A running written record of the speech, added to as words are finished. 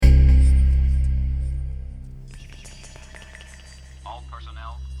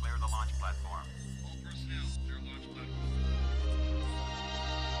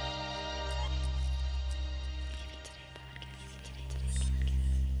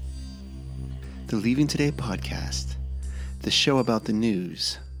The Leaving Today podcast, the show about the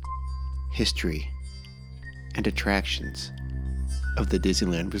news, history, and attractions of the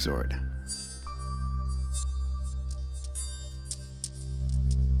Disneyland Resort.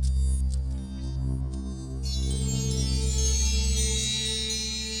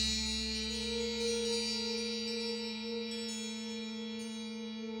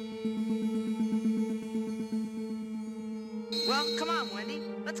 Well, come on, Wendy.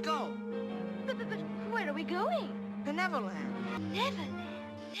 Let's go. But where are we going? To Neverland. Neverland.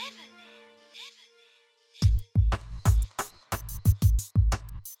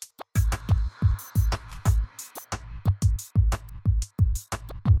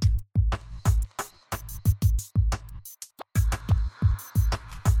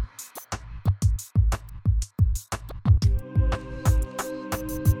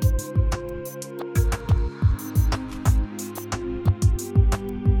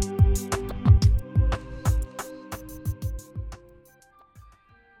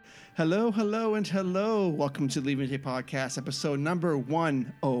 Hello, hello, and hello. Welcome to the Leaving Today podcast, episode number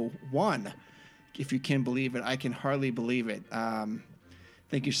 101. If you can believe it, I can hardly believe it.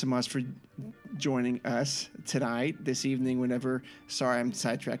 Thank you so much for joining us tonight, this evening, whenever. Sorry, I'm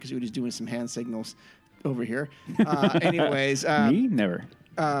sidetracked because Udi's doing some hand signals over here. Anyways. Me? Never.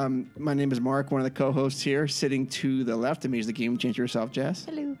 My name is Mark, one of the co-hosts here. Sitting to the left of me is the game changer herself, Jess.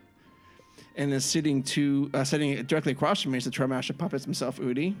 Hello. And then sitting directly across from me is the Troll Master Puppets himself,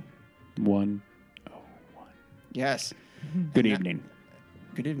 Udi. 101. Yes. Good evening.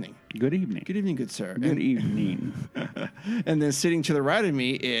 Good evening. Good evening. Good evening, good sir. Good evening. And then sitting to the right of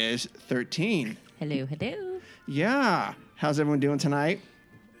me is 13. Hello, hello. Yeah. How's everyone doing tonight?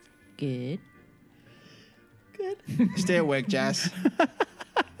 Good. Good. Stay awake, Jess.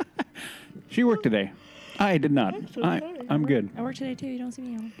 She worked today. I did not. I'm good. I work today too. You don't see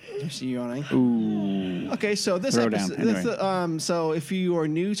me on. I see you yawning. Ooh. Okay, so this Throw episode, down, anyway. so if you are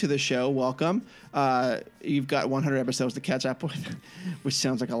new to the show, welcome. You've got 100 episodes to catch up with, which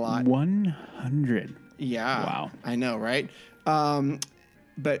sounds like a lot. 100. Yeah. Wow. I know, right?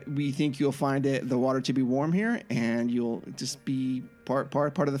 But we think you'll find the water to be warm here, and you'll just be part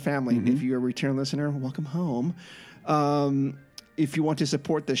of the family. Mm-hmm. If you're a return listener, welcome home. If you want to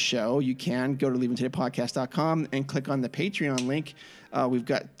support the show, you can go to leavingtodaypodcast.com and click on the Patreon link. We've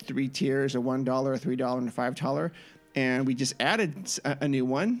got 3 tiers, a $1, a $3, and a $5. And we just added a new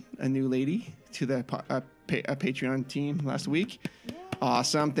one, a new lady to the Patreon team last week. Yeah.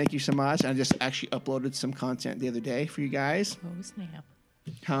 Awesome. Thank you so much. I just actually uploaded some content the other day for you guys. Oh, snap.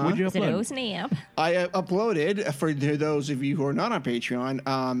 Huh? What'd you Is it upload? oh, snap? I uploaded, for those of you who are not on Patreon,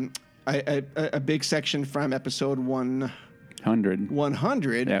 a big section from episode 100,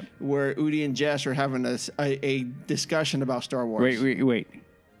 Yep. where Udi and Jess are having a discussion about Star Wars. Wait.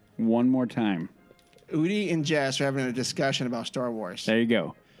 One more time. Udi and Jess are having a discussion about Star Wars. There you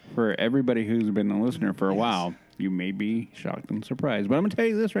go. For everybody who's been a listener for a while, you may be shocked and surprised. But I'm going to tell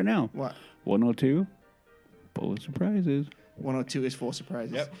you this right now. What? 102, full of surprises. 102 is full of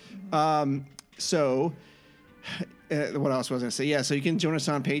surprises. Yep. What else was I going to say? Yeah, so you can join us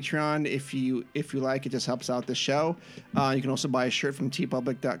on Patreon if you like. It just helps out the show. You can also buy a shirt from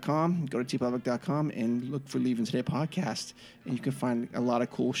tpublic.com. Go to tpublic.com and look for Leaving Today podcast, and you can find a lot of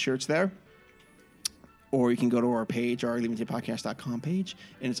cool shirts there. Or you can go to our page, our leavingtodaypodcast.com page,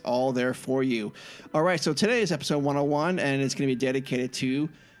 and it's all there for you. All right, so today is episode 101, and it's going to be dedicated to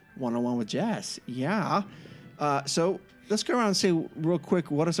 101 with Jess. Yeah. So let's go around and say real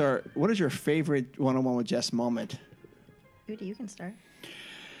quick, what is your favorite 101 with Jess moment? Udi, you can start.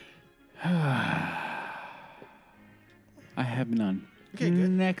 I have none. Okay,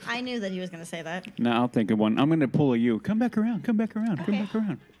 good. Next. I knew that he was going to say that. No, I'll think of one. I'm going to pull a you. Come back around. Come back around.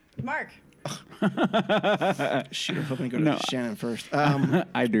 Mark. Shoot, I'm hoping to go to No. Shannon first.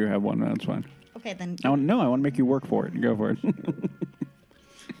 I do have one. That's fine. Okay, then. I want to make you work for it. Go for it.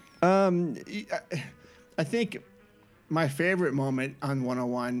 I think my favorite moment on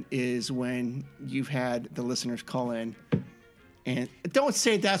 101 is when you've had the listeners call in. And don't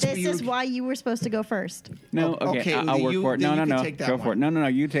say that's what This you is why you were supposed to go first. No, Oh, okay, okay, I'll work you- for it. then No, you can take that go for one. it. No,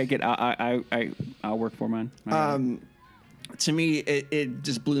 you take it. I'll work for mine. To me, it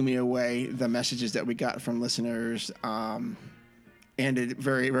just blew me away, the messages that we got from listeners, and it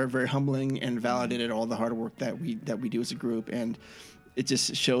very, very, very humbling and validated all the hard work that we do as a group, and it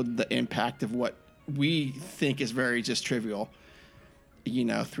just showed the impact of what we think is very just trivial.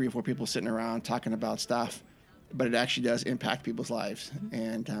 3 or 4 people sitting around talking about stuff, but it actually does impact people's lives,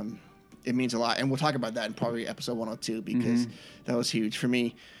 and it means a lot. And we'll talk about that in probably episode 102 because that was huge for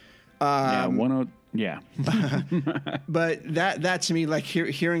me. Yeah, yeah. But that to me, like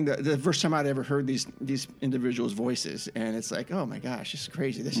hearing the first time I'd ever heard these individuals' voices, and it's like, oh my gosh, this is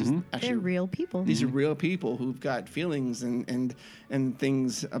crazy. This is actually They're real people. These are real people who've got feelings and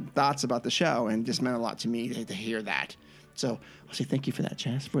things, thoughts about the show, and just meant a lot to me to hear that. So I'll say thank you for that,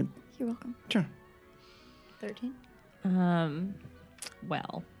 Jess. But You're welcome. sure. 13.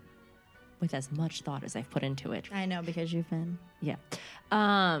 Well, with as much thought as I've put into it. I know, because you've been. Yeah.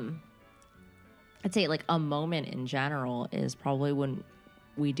 I'd say like a moment in general is probably when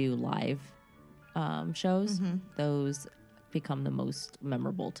we do live shows. Those become the most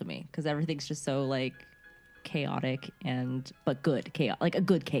memorable to me because everything's just so like chaotic but good chaos, like a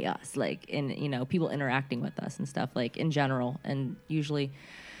good chaos, like in people interacting with us and stuff like in general. And usually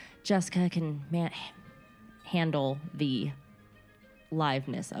Jessica can handle the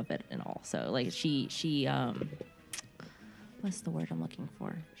liveness of it and all. So like she what's the word I'm looking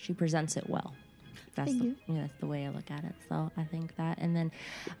for? She presents it well. That's that's the way I look at it. So I think that, and then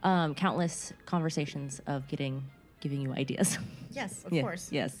countless conversations of giving you ideas. Yes, of Yeah, course.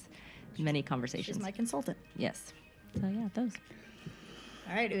 Yes, many conversations. She's my consultant. Yes. So yeah, those.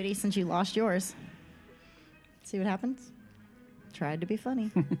 All right, Udi, since you lost yours, see what happens? Tried to be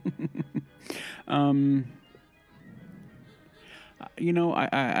funny.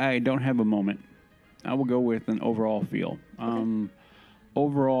 I don't have a moment. I will go with an overall feel.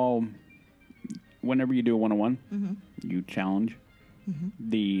 Overall, whenever you do a one-on-one, you challenge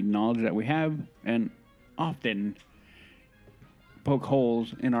the knowledge that we have and often poke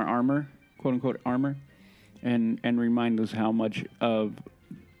holes in our armor, quote-unquote armor, and remind us how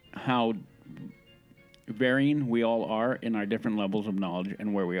varying we all are in our different levels of knowledge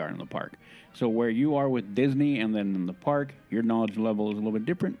and where we are in the park. So where you are with Disney and then in the park, your knowledge level is a little bit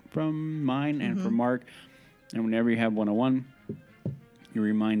different from mine and from Mark. And whenever you have one-on-one, you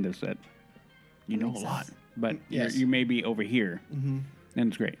remind us that you know a lot, but Yes. you may be over here, and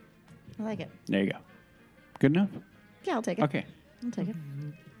it's great. I like it. There you go. Good enough? Yeah, I'll take it. Okay. I'll take it.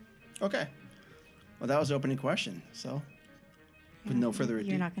 Okay. Well, that was the opening question. So, with no further ado.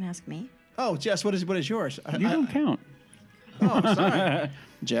 You're not going to ask me? Oh, Jess, what is yours? You don't count. Oh, sorry.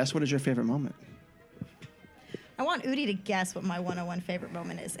 Jess, what is your favorite moment? I want Udi to guess what my 101 favorite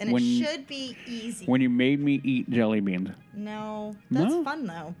moment is, and When- it should be easy. When you made me eat jelly beans. No, that's No? fun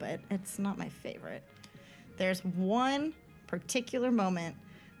though, but it's not my favorite. There's one particular moment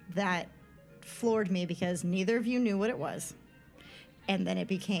that floored me because neither of you knew what it was, and then it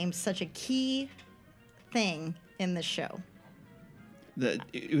became such a key thing in the show.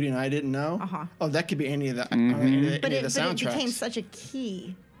 That Udi and I didn't know? Uh-huh. Oh, that could be any of the, But any of it the soundtracks. became such a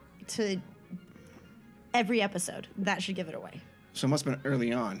key to every episode. That should give it away. So it must have been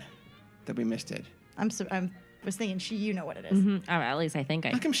early on that we missed it. I was thinking, you know what it is. At least I think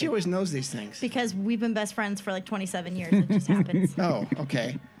I. How come she always knows these things? Because we've been best friends for like 27 years. It just happens. Oh,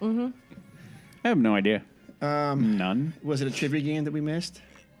 okay. I have no idea. None. Was it a trivia game that we missed?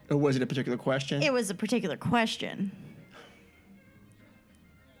 Or was it a particular question? It was a particular question.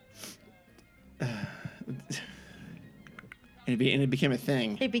 And it became a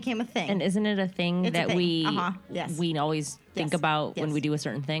thing. It became a thing. And isn't it a thing It's a that thing. we Yes. we always think Yes. about when Yes. we do a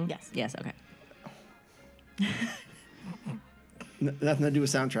certain thing? Yes. Yes. Okay. Nothing to do with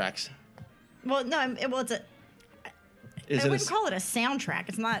soundtracks. Well, no, it's a. Is I it wouldn't call it a soundtrack.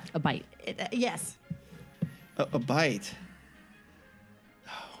 It's not. A bite. Yes. a bite?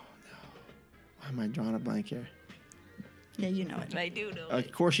 Oh, no. Why am I drawing a blank here? Yeah, you know it. I do know.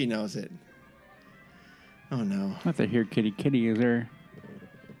 Of course she knows it. Oh, no. Not the Here Kitty Kitty. Is it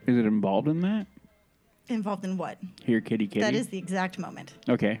involved in that? Involved in what? Here Kitty Kitty? That is the exact moment.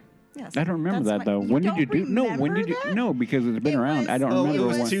 Okay. Yes. I don't remember That's that though. When did you do? No, when remember did you? that? No, because it's been It around. was- I don't Oh, remember it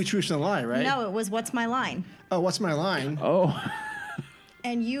was when. Two Truths and a Lie, right? No, it was What's My Line? Oh, what's my line? Oh,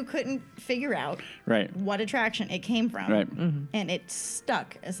 And you couldn't figure out right. what attraction it came from. Right. And it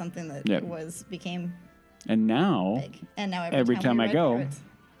stuck as something that Yep. became And now big. And now Every time we I write go, Pirates,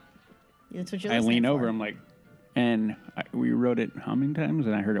 that's what you're I listening lean over. for. I'm like, we wrote it how many times?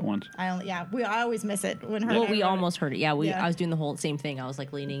 And I heard it once. I always miss it when her. Well, and I we wrote it. almost heard it. Yeah, Yeah. I was doing the whole same thing. I was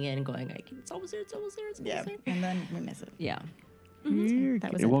like leaning in and going, like, it's almost there, it's almost there, it's almost Yeah, there. and then we miss it. Yeah. Here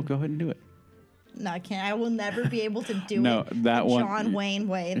That was Kitty. it. Well, go ahead and do it. No, I can't. I will never be able to do No, it that the one- John Wayne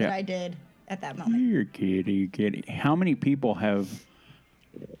way that Yeah. I did at that moment. Here, kitty, kitty. How many people have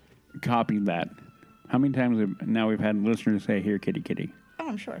copied that? How many times now we've had listeners say, "Here, kitty, kitty." Oh,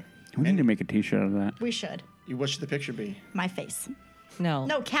 I'm sure. We need to make a T-shirt of that. We should. What should the picture be? My face. No.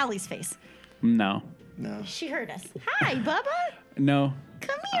 No, Callie's face. No, No. She heard us. Hi, Bubba. no.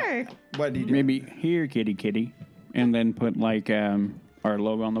 Come here. What do you do? Maybe here, kitty, kitty, and then put like Our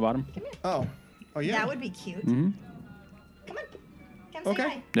logo on the bottom. Oh, yeah. That would be cute. Mm-hmm. Come on. Come say Okay.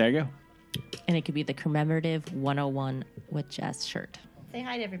 hi. There you go. And it could be the commemorative 101 with Jess shirt. Say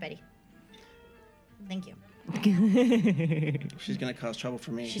hi to everybody. Thank you. She's gonna cause trouble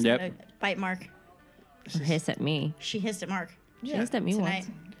for me. She's Yep. gonna bite Mark. Or hiss at me. She hissed at Mark. She hissed at me Tonight.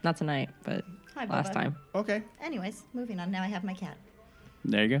 once. Not tonight, but Hi, last Bubba. time. Okay. Anyways, moving on. Now I have my cat.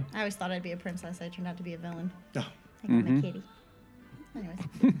 There you go. I always thought I'd be a princess. I turned out to be a villain. Oh, I got my kitty.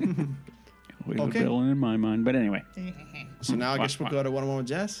 Anyways. Always Okay. a villain in my mind. But anyway. so now I guess we'll go to 101 with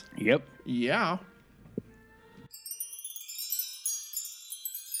Jess. Yep. Yeah.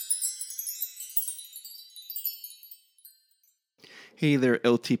 Hey there,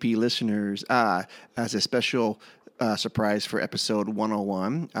 LTP listeners. As a special surprise for episode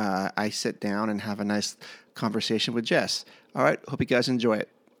 101, I sit down and have a nice conversation with Jess. All right, hope you guys enjoy it.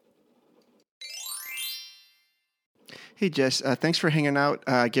 Hey, Jess, thanks for hanging out,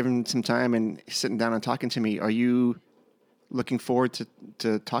 giving some time and sitting down and talking to me. Are you looking forward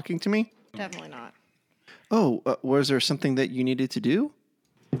to talking to me? Definitely not. Oh, was there something that you needed to do?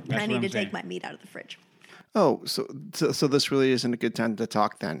 That's I what need I'm to saying. take my meat out of the fridge. Oh, so this really isn't a good time to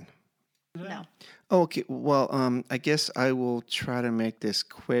talk then. No. Oh, okay. Well, I guess I will try to make this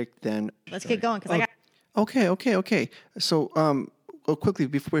quick then. Let's get going because I got. Okay. So, quickly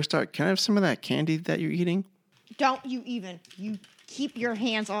before we start, can I have some of that candy that you're eating? Don't you even. You keep your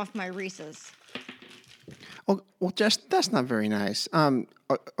hands off my Reese's. Oh, well, Jess, that's not very nice.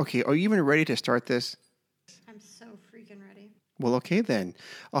 Okay. Are you even ready to start this? I'm so freaking ready. Well, okay then.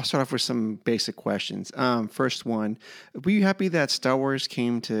 I'll start off with some basic questions. First one, were you happy that Star Wars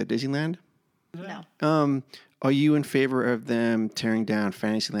came to Disneyland? No. Are you in favor of them tearing down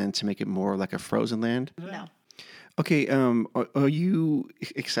Fantasyland to make it more like a Frozen Land? No. Okay, are you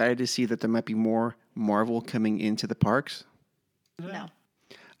excited to see that there might be more Marvel coming into the parks? No.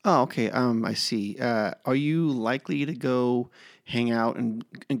 Oh, okay. I see. Are you likely to go hang out and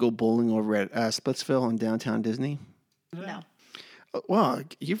go bowling over at Splitsville in downtown Disney? No. Well,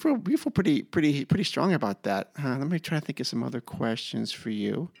 you feel pretty strong about that. Let me try to think of some other questions for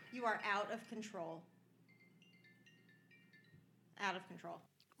you. You are out of control. Out of control.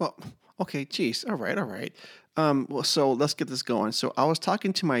 Well, okay, geez. All right. Well, so let's get this going. So I was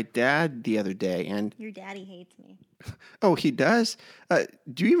talking to my dad the other day, and Your daddy hates me. oh, he does.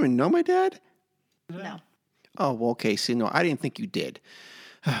 Do you even know my dad? No. Oh, well, okay. See, no, I didn't think you did.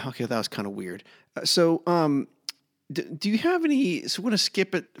 Okay, that was kind of weird. Do you have any? So we're gonna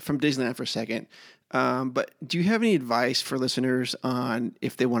skip it from Disneyland for a second. But do you have any advice for listeners on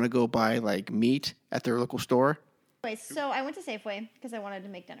if they want to go buy like meat at their local store? Anyways, so I went to Safeway because I wanted to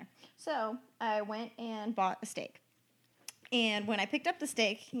make dinner. So I went and bought a steak. And when I picked up the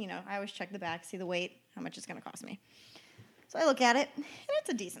steak, I always check the back, see the weight, how much it's going to cost me. So I look at it, and it's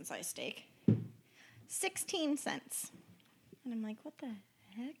a decent-sized steak. 16 cents. And I'm like, what the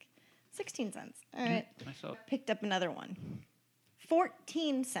heck? 16 cents. All right. Myself. Picked up another one.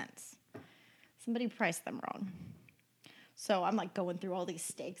 14 cents. Somebody priced them wrong. So I'm like going through all these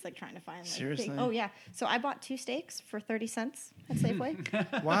steaks, like trying to find. Like, Seriously? Oh yeah. So I bought 2 steaks for 30 cents at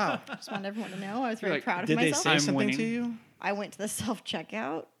Safeway. Wow. Just wanted everyone to know. I was very like, proud of Did they myself. say I'm something winning. to you? I went to the self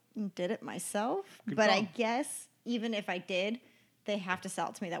checkout and did it myself. Good but I call. guess even if I did, they have to sell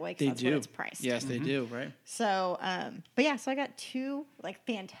it to me that way because They that's do. what it's priced. Yes, they do. Right. So, but yeah, so I got 2 like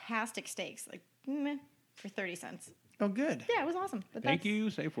fantastic steaks, like for 30 cents. Oh, good. Yeah, it was awesome. But Thank that's- you,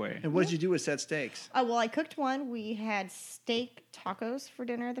 Safeway. And what did you do with said steaks? Well, I cooked one. We had steak tacos for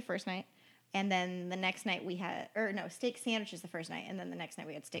dinner the first night. And then the next night we had, steak sandwiches the first night. And then the next night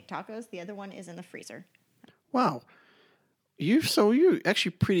we had steak tacos. The other one is in the freezer. Wow. You're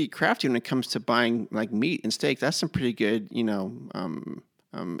actually pretty crafty when it comes to buying like meat and steak. That's some pretty good,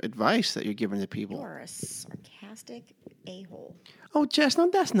 advice that you're giving to You people. are a sarcastic a-hole. Oh, Jess,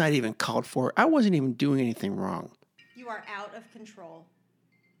 no, that's not even called for. I wasn't even doing anything wrong. You are out of control.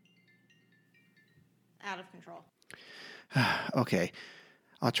 Out of control. Okay.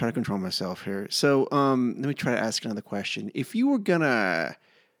 I'll try to control myself here. So, let me try to ask another question. If you were gonna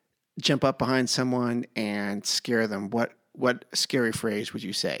jump up behind someone and scare them, what scary phrase would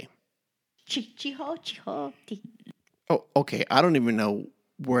you say? Chi-ho, chi-ho, ti. Oh, okay. I don't even know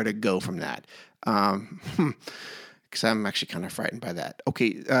where to go from that. Because I'm actually kind of frightened by that.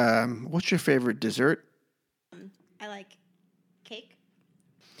 Okay. What's your favorite dessert? I like cake.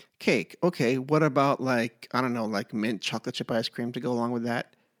 Cake. Okay. What about like, I don't know, like mint chocolate chip ice cream to go along with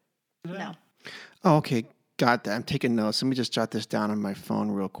that? No. Oh, okay. Got that. I'm taking notes. Let me just jot this down on my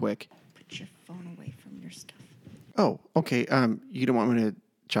phone real quick. Put your phone away from your stuff. Oh, okay. You don't want me to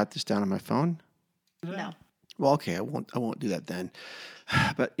jot this down on my phone? No. Well, okay, I won't do that then.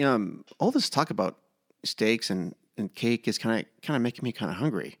 But all this talk about steaks and cake is kind of making me kind of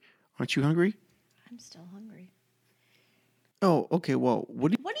hungry. Aren't you hungry? I'm still hungry. Oh, okay. Well,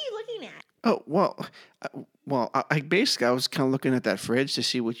 What are you looking at? Oh well, I basically I was kind of looking at that fridge to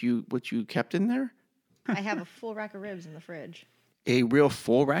see what you kept in there. I have a full rack of ribs in the fridge. A real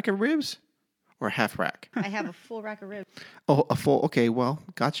full rack of ribs, or a half rack? I have a full rack of ribs. Oh, a full. Okay, well,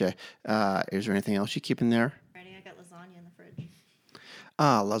 gotcha. Is there anything else you keep in there? Ready? I got lasagna in the fridge.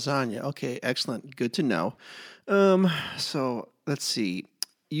 Ah, lasagna. Okay, excellent. Good to know. So let's see.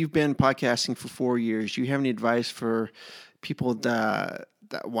 You've been podcasting for 4 years. Do you have any advice for people that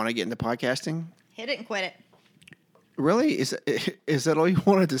want to get into podcasting? Hit it and quit it. Really? Is that all you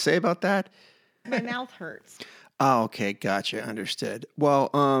wanted to say about that? My mouth hurts. Oh, okay, gotcha, understood.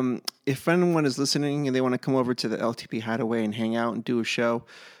 Well, if anyone is listening and they want to come over to the LTP Hideaway and hang out and do a show,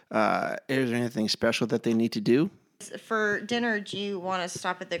 is there anything special that they need to do? For dinner, do you want to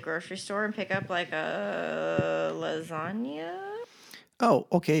stop at the grocery store and pick up like a lasagna? Oh,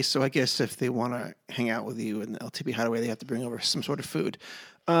 okay. So I guess if they want to hang out with you in the LTP Hideaway, they have to bring over some sort of food.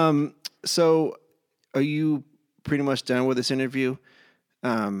 So are you pretty much done with this interview?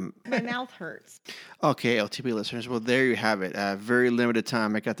 My mouth hurts. Okay, LTP listeners. Well, there you have it. Very limited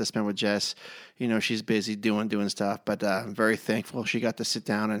time I got to spend with Jess. She's busy doing stuff, but I'm very thankful she got to sit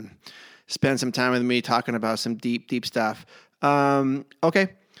down and spend some time with me talking about some deep stuff. Okay,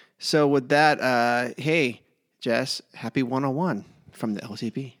 so with that, hey, Jess, happy 101 from the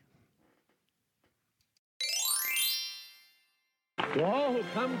LTP. To all who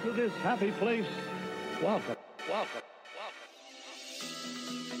come to this happy place, welcome.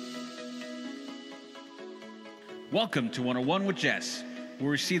 Welcome to 101 with Jess,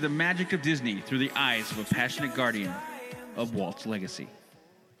 where we see the magic of Disney through the eyes of a passionate guardian of Walt's legacy.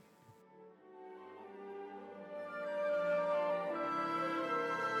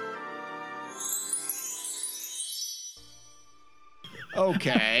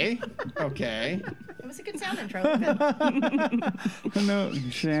 Okay. It was a good sound intro. No,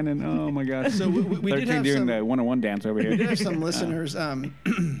 Shannon. Oh my gosh. So we did have doing some, the 101 dance over we did here. have some listeners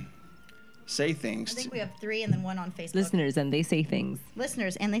say things. I think we have 3 and then 1 on Facebook. Listeners, and they say things.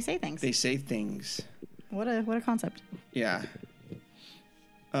 Listeners, and they say things. They say things. What a concept. Yeah.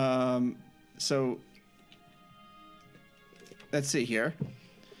 So let's see here.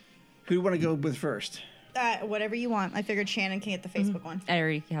 Who do you want to go with first? Whatever you want. I figured Shannon can get the Facebook one. I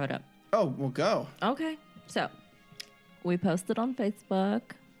already have it up. Oh, we'll go. Okay. So we posted on Facebook.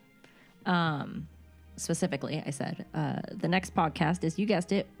 Specifically, I said, the next podcast is, you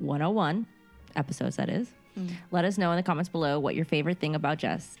guessed it, 101 episodes, that is. Let us know in the comments below what your favorite thing about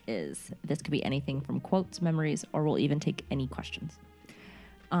Jess is. This could be anything from quotes, memories, or we'll even take any questions.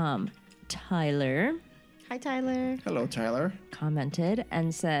 Tyler Hi, Tyler. Hello, Tyler. commented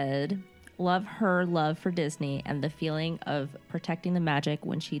and said, love her love for Disney and the feeling of protecting the magic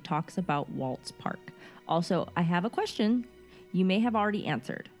when she talks about Walt's park. Also, I have a question you may have already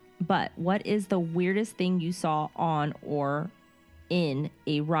answered, but what is the weirdest thing you saw on or in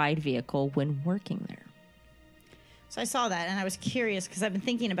a ride vehicle when working there? So I saw that and I was curious because I've been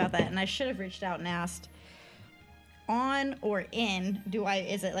thinking about that and I should have reached out and asked, on or in,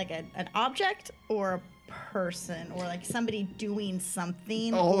 is it like an object or a person or like somebody doing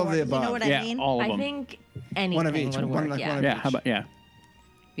something? All of the above. You know what Yeah, I mean? all of I them. think anything One of each. would One work. like Yeah. one of Yeah, how about, yeah.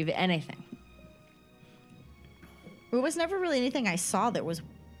 Give it anything. It was never really anything I saw that was.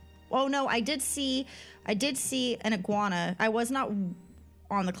 Oh no, I did see an iguana. I was not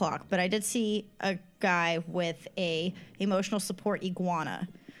on the clock, but I did see a guy with a emotional support iguana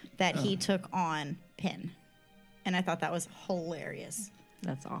that he took on pin, and I thought that was hilarious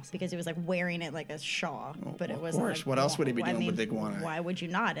That's awesome. because he was like wearing it like a shawl, but it of was. course. What else would he be doing with the iguana? Why would you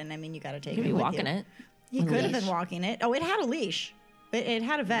not? And I mean, you got to take You'd it be with walking you. it. He With a could have leash. been walking it. Oh, it had a leash. It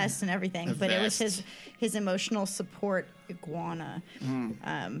had a vest and everything, A but it was vest. his emotional support iguana.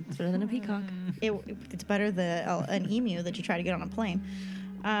 It's better than a peacock. It's better than an emu that you try to get on a plane.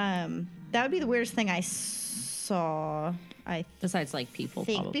 That would be the weirdest thing I saw. I Besides, like, people,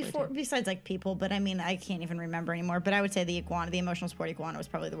 think probably. too. besides like people, but I mean I can't even remember anymore. But I would say the iguana, the emotional support iguana, was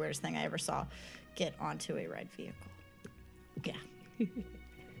probably the weirdest thing I ever saw get onto a ride vehicle. Yeah.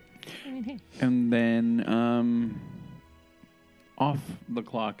 I mean, hey. And then off the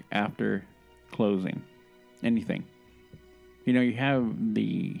clock after closing, anything. You have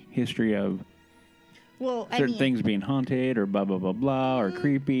the history of Well, I certain mean, things being haunted or blah, blah, blah, blah, or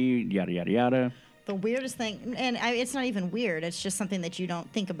creepy, yada, yada, yada. the weirdest thing, and it's not even weird. It's just something that you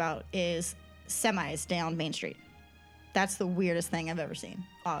don't think about is semis down Main Street. That's the weirdest thing I've ever seen,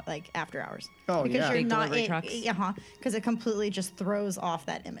 like after hours. Oh, because yeah. you're Big not, delivery trucks. because it completely just throws off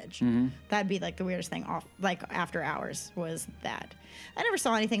that image. That'd be like the weirdest thing off, like after hours was that. I never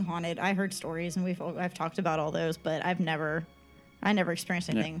saw anything haunted. I heard stories, and I've talked about all those, but I never experienced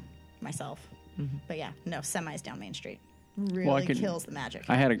anything myself. But yeah, no, semis down Main Street really kills the magic.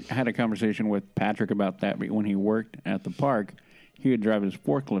 I had a conversation with Patrick about that when he worked at the park. He would drive his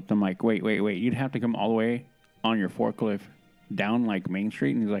forklift. I'm like, wait. You'd have to come all the way on your forklift down like Main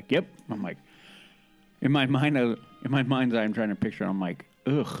Street, and he's like, "Yep." I'm like, in my mind's eye, I'm trying to picture. I'm like,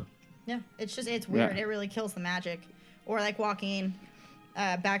 ugh. Yeah, it's weird. Yeah. It really kills the magic. Or like walking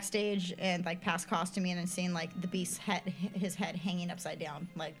backstage and like past costuming and seeing like the Beast's head, his head hanging upside down,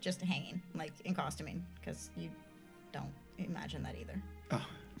 like just hanging, like in costuming, because you don't imagine that either. Oh.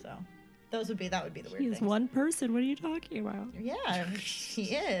 So that would be the weird He's thing. one person. What are you talking about? Yeah, he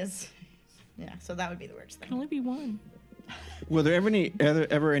is. Yeah, so that would be the weirdest Can thing. only be one. Were there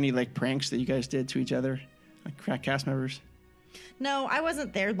ever any like pranks that you guys did to each other, like cast members? No, I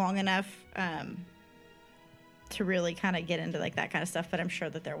wasn't there long enough to really kind of get into like that kind of stuff, but I'm sure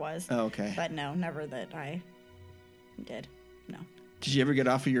that there was. Oh, okay. But no, never that I did. No. Did you ever get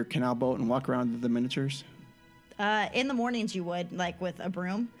off of your canal boat and walk around the miniatures? In the mornings you would, like with a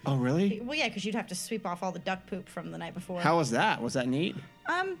broom. Oh, really? Well, yeah, because you'd have to sweep off all the duck poop from the night before. How was that? Was that neat?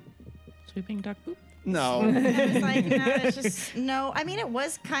 Sweeping duck poop. No. It's like, no, it's just, no. I mean, it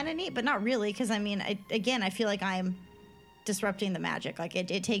was kind of neat, but not really, because I mean, I feel like I'm disrupting the magic. Like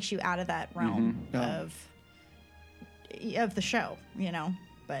it takes you out of that realm of the show, you know.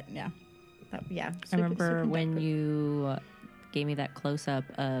 But yeah, I remember when you gave me that close up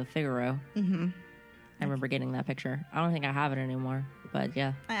of Figaro. Mm-hmm. I remember getting that picture. I don't think I have it anymore, but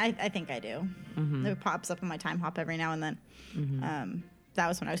yeah. I think I do. It pops up in my time hop every now and then. That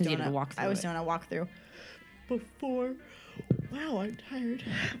was when I was 'Cause you doing did a walkthrough I was it. doing a walkthrough before. Wow, I'm tired.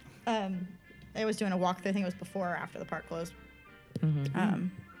 I was doing a walkthrough. I think it was before or after the park closed.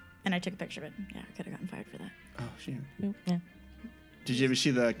 And I took a picture of it. Yeah, I could have gotten fired for that. Oh, shit. Yeah. Did you ever see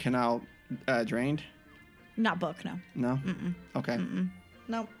the canal drained? Not book, no. No. Okay.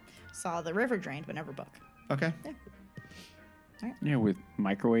 Nope. Saw the river drained, but never book. Okay. Yeah, with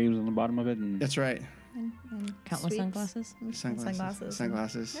microwaves on the bottom of it, and That's right. Countless Sweeps. sunglasses. Sunglasses.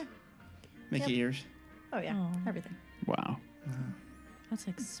 Sunglasses. Yeah. Mickey ears. Oh yeah, Aw. everything. wow. That's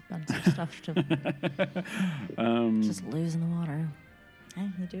expensive stuff to just lose in the water. Hey,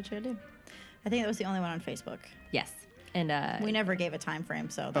 you do what you gotta do. I think that was the only one on Facebook. Yes. And We never gave a time frame,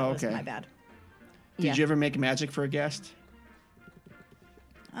 so that Oh, was okay. my bad. Did you ever make magic for a guest?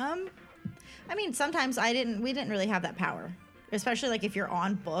 I mean, sometimes we didn't really have that power, especially like if you're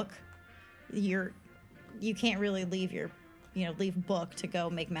on book, you can't really leave book to go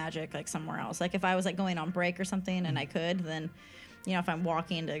make magic like somewhere else. Like if I was like going on break or something and I could, then, if I'm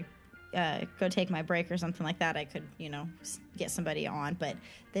walking to go take my break or something like that, I could, get somebody on. But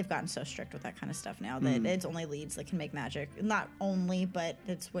they've gotten so strict with that kind of stuff now that it's only leads that can make magic. Not only, but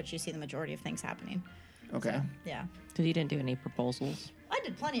it's what you see the majority of things happening. Okay. So, yeah. Because you didn't do any proposals. I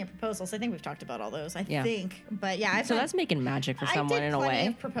did plenty of proposals. I think we've talked about all those. I Yeah. think. But yeah, I've So done- that's making magic for I someone did in a plenty way.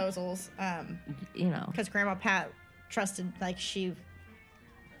 of proposals. Because Grandma Pat trusted, like she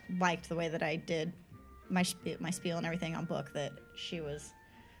liked the way that I did my spiel and everything on book, that she was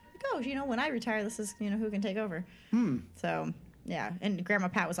like, oh, when I retire, this is, who can take over. So, yeah. And Grandma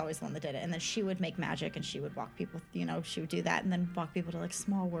Pat was always the one that did it. And then she would make magic and she would walk people, she would do that and then walk people to like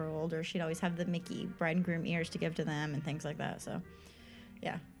Small World, or she'd always have the Mickey bride and groom ears to give to them and things like that. So,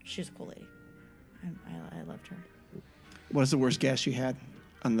 yeah, she's a cool lady. I loved her. What's the worst guest you had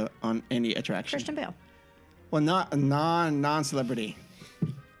on any attraction? Christian Bale. Well, not a non-celebrity.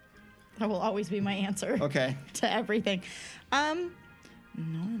 That will always be my answer. Okay. To everything.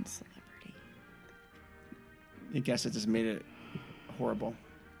 Non-celebrity. I guess it just made it horrible.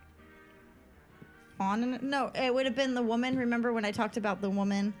 No, it would have been the woman. Remember when I talked about the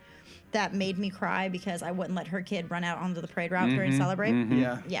woman that made me cry because I wouldn't let her kid run out onto the parade route during Celebrate?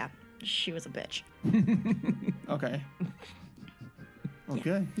 Yeah. Yeah, she was a bitch. Okay. Well,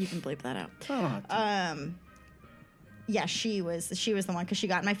 good. You can bleep that out. Oh, Yeah, she was the one because she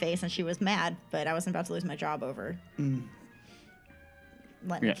got in my face and she was mad, but I wasn't about to lose my job over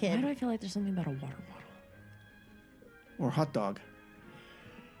letting Yeah. a kid. Why do I feel like there's something about a water bottle? or hot dog.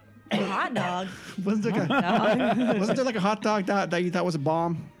 Hot dog. Wasn't there like a hot dog that you thought was a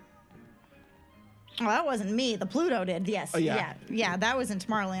bomb? Well, that wasn't me. The Pluto did. Yes. Oh, yeah. Yeah. That was in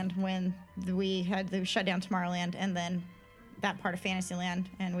Tomorrowland when we had to shut down Tomorrowland, and then that part of Fantasyland,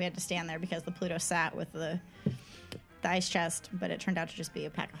 and we had to stand there because the Pluto sat with the ice chest, but it turned out to just be a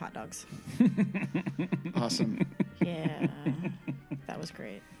pack of hot dogs. Awesome. Yeah, that was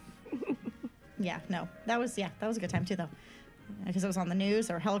great. Yeah, no, that was a good time too, though, because it was on the news.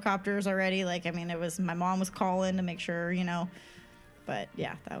 There were helicopters already. Like, I mean, it was my mom was calling to make sure, But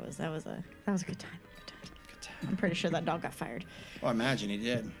yeah, that was a good time. Good time. I'm pretty sure that dog got fired. Well, I imagine he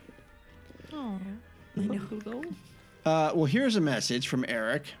did. Oh, I know who go. Well, here's a message from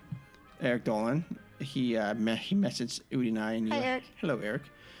Eric Dolan. He messaged Udi and I. And Hi, Eric. Hello, Eric.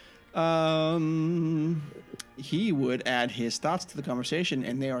 He would add his thoughts to the conversation,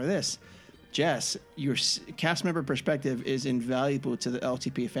 and they are this. Jess, your cast member perspective is invaluable to the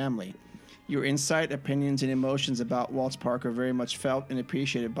LTP family. Your insight, opinions, and emotions about Walt's Park are very much felt and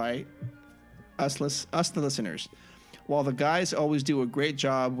appreciated by us the listeners. While the guys always do a great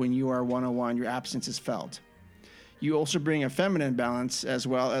job when you are one-on-one, your absence is felt. You also bring a feminine balance as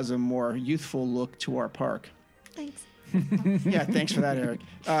well as a more youthful look to our park. Thanks. Yeah, thanks for that, Eric.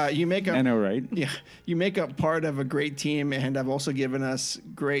 You make up. I know, right? Yeah, you make up part of a great team, and have also given us a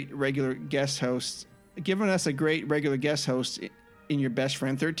great regular guest host in your best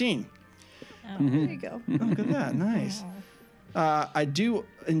friend 13. There you go. Oh, look at that, nice. I do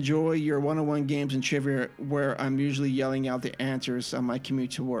enjoy your one-on-one games and trivia where I'm usually yelling out the answers on my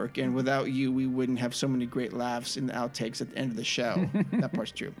commute to work, and without you, we wouldn't have so many great laughs in the outtakes at the end of the show. That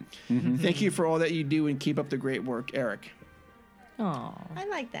part's true. Thank you for all that you do, and keep up the great work, Eric. Oh, I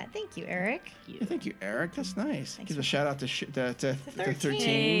like that. Thank you, Eric. Yeah, thank you, Eric. That's nice. Thanks Gives a shout out to 13.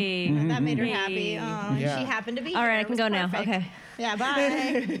 hey. That made her Hey. happy. Oh, Yeah. She happened to be All here. right, I It can was go now. perfect. Okay. Yeah,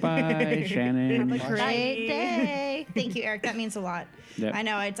 bye. Bye, Shannon. Great day. Thank you, Eric. That means a lot. Yep. I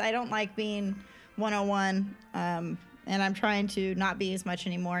know I don't like being 101, and I'm trying to not be as much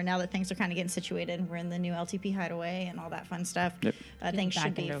anymore now that things are kind of getting situated. We're in the new LTP hideaway and all that fun stuff. Yep. Things back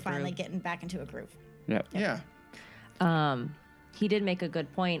should be into a finally groove. getting back into a groove. Yep. Yeah. He did make a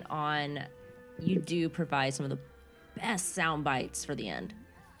good point on you do provide some of the best sound bites for the end.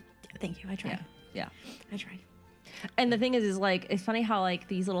 Thank you. I tried. Yeah. I tried. And the thing is like, it's funny how like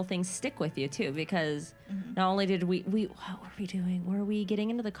these little things stick with you too, because not only did we what were we doing? Were we getting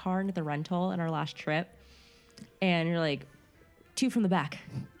into the car into the rental in our last trip? And you're like, 2 from the back.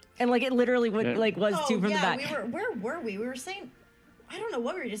 And like, it literally was Oh, 2 from the yeah, back. where were we? We were saying, I don't know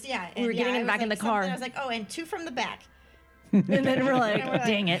what we were just, yeah. We were getting I it was back in like the car. something, I was like, oh, and 2 from the back. And then we're like, we're like-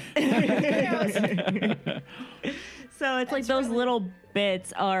 dang it. So it's like those little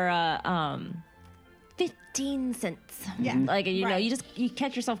bits are 15 cents. Yeah. Like, you know, Right. you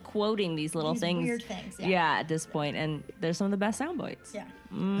catch yourself quoting these little These things. weird things, yeah. Yeah, at this point, and they're some of the best sound bites. Yeah.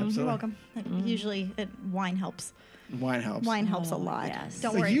 Absolutely. You're welcome. Usually, wine helps. Wine helps. Wine helps a Oh, lot. yes.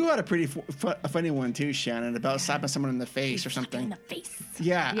 Don't Like worry. you had a pretty funny one too, Shannon, about slapping someone in the face or something. In the face.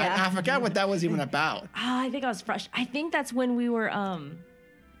 Yeah, Yeah. I forgot what that was even about. I think I was fresh. I think that's when we were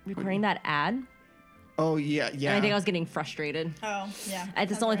recording that ad. Oh yeah, yeah. And I think I was getting frustrated. Oh, yeah.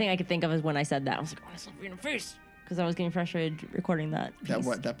 That's the only thing I could think of is when I said that. I was like, I want to slap you in the face. Because I was getting frustrated recording that. piece.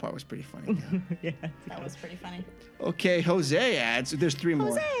 that part was pretty funny. Yeah. That was pretty funny. Okay, Jose adds. There's 3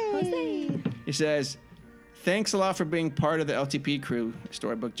 more. Jose. He says, "Thanks a lot for being part of the LTP crew,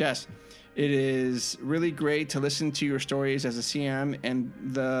 Storybook Jess. It is really great to listen to your stories as a CM and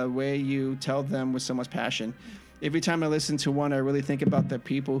the way you tell them with so much passion. Every time I listen to one, I really think about the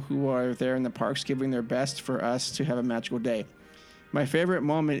people who are there in the parks giving their best for us to have a magical day. My favorite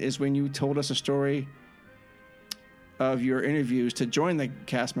moment is when you told us a story of your interviews to join the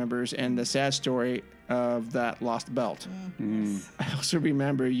cast members and the sad story of that lost belt. I also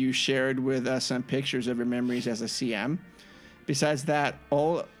remember you shared with us some pictures of your memories as a CM. Besides that,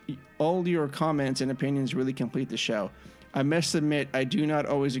 all your comments and opinions really complete the show. I must admit, I do not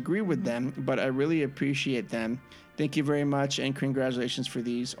always agree with them, but I really appreciate them. Thank you very much, and congratulations for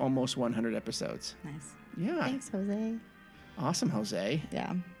these almost 100 episodes." Nice. Yeah. Thanks, Jose. Awesome, Jose.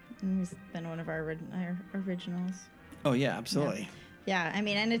 Yeah. He's been one of our originals. Oh, yeah, absolutely. Yeah, I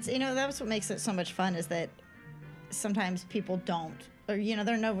mean, and it's, that's what makes it so much fun is that sometimes people don't, or,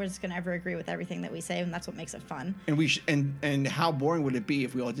 they're never just going to ever agree with everything that we say, and that's what makes it fun. And and how boring would it be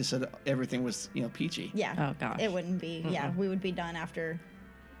if we all just said everything was, peachy? Yeah. Oh, gosh. It wouldn't be, yeah, we would be done after,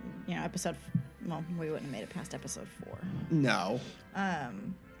 we wouldn't have made it past episode 4. No. I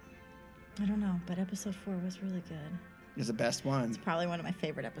don't know, but episode 4 was really good. It's the best one. Probably one of my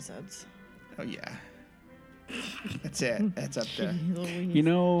favorite episodes. Oh, yeah. That's it. That's up there. You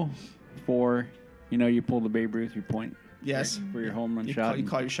know, you pull the Babe Ruth, you point. Yes. For your home run You shot.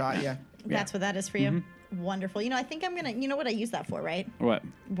 call your shot, yeah. That's what that is for you? Wonderful. I think I'm going to, you know what I use that for, right? What?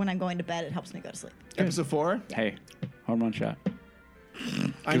 When I'm going to bed, it helps me go to sleep. Episode 4? Hey, home run shot.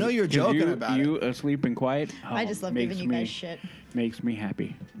 I know you're 'Cause joking you, about you it. asleep and quiet. I just love giving you guys shit. Makes me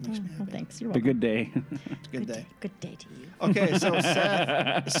happy. Makes me Well, happy. thanks. You're A welcome. good day. It's a good day. Good day to you. Okay, so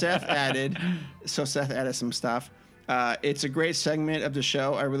Seth added some stuff. It's a great segment of the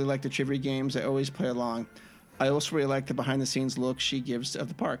show. I really like the trivia games. I always play along. I also really like the behind-the-scenes look she gives of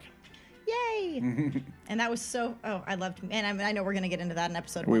the park. Yay! And that was so. Oh, I loved. And I know we're going to get into that in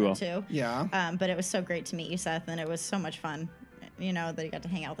episode We 1 will. or 2. Yeah. But it was so great to meet you, Seth, and it was so much fun. You know that you got to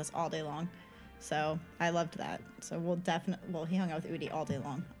hang out with us all day long. So I loved that. So we'll definitely. Well, he hung out with Udi all day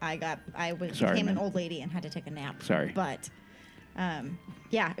long. Sorry, became an man. old lady and had to take a nap. Sorry. But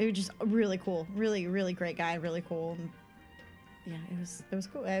yeah, it was just really cool. Really, really great guy. Really cool. And yeah, it was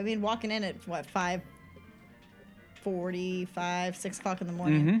cool. I mean, walking in at what 5:45, 6 o'clock in the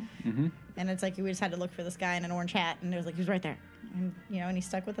morning. And it's like we just had to look for this guy in an orange hat, and it was like he was right there, and and he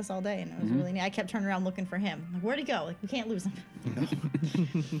stuck with us all day, and it was really neat. I kept turning around looking for him. Like, where'd he go? Like, we can't lose him.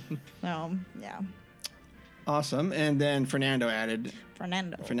 So yeah, Awesome. And then Fernando added.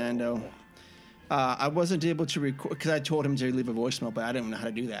 Fernando. I wasn't able to record because I told him to leave a voicemail, but I didn't know how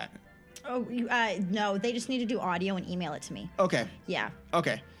to do that. Oh, no, they just need to do audio and email it to me. Okay. Yeah.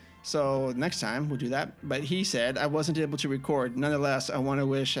 Okay. So next time we'll do that. But he said, I wasn't able to record. Nonetheless, I want to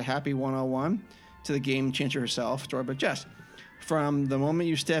wish a happy 101 to the game changer herself, Storybook Jess. From the moment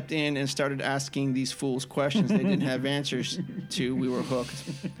you stepped in and started asking these fools questions they didn't have answers to, we were hooked.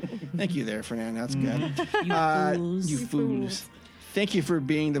 Thank you there, Fernando. That's good. You fools. Thank you for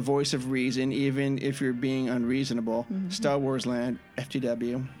being the voice of reason, even if you're being unreasonable. Star Wars Land,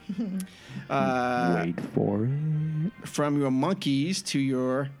 FTW. Wait for it. From your monkeys to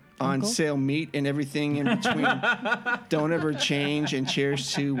your on sale meat and everything in between. Don't ever change, and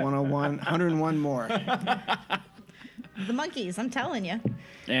cheers to 101 more. The monkeys, I'm telling you.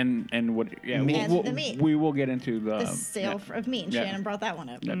 And what? Yeah, Meat. And the meat. We will get into The sale of meat. And Yeah. Shannon brought that one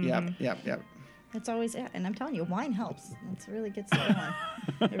up. Yep. It's always, and I'm telling you, wine helps. It really gets it going.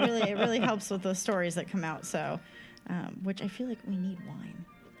 It really helps with the stories that come out. So, which I feel like we need wine.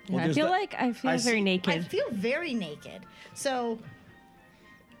 Yeah, I feel very naked. I feel very naked. So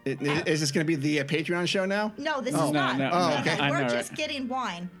Is this going to be the Patreon show now? no, this Oh. is not. No, Oh, okay. I We're know, just right? getting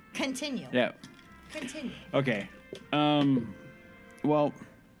wine. Continue. Yeah. Continue. Okay. Well,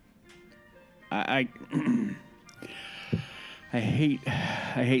 I hate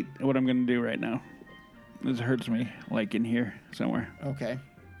what I'm going to do right now. This hurts me, like in here somewhere. Okay.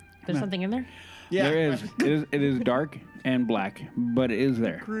 There's something in there? Yeah. There is. It is dark and black, but it is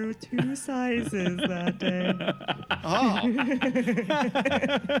there. Grew 2 sizes that day. Oh.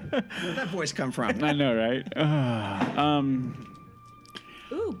 Where'd that voice come from? I know, right?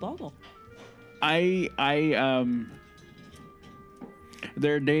 Ooh, bubble.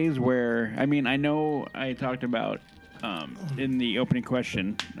 There are days where, I mean, I know I talked about in the opening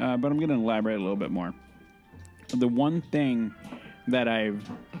question, but I'm going to elaborate a little bit more. The one thing that I've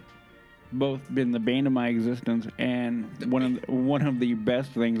both been the bane of my existence and one of the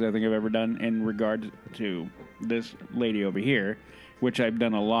best things I think I've ever done in regards to this lady over here, which I've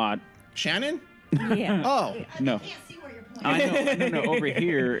done a lot. Shannon? Yeah. Oh. No. I can't see where you're pointing. I know, no, over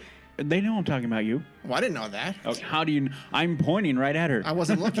here. They know I'm talking about you. Well, I didn't know that. Okay, how do you? I'm pointing right at her. I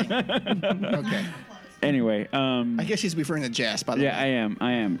wasn't looking. Okay. Anyway, I guess he's referring to Jess, by the yeah, way.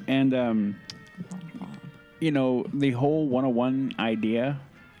 I am, and the whole 101 idea,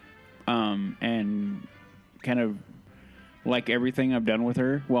 and kind of like everything I've done with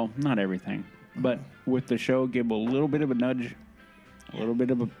her. Well, not everything, but with the show, give a little bit of a nudge, a little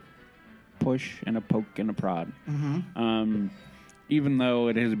bit of a push and a poke and a prod. Even though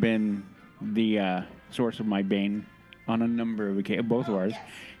it has been the source of my bane on a number of occasions, both of ours.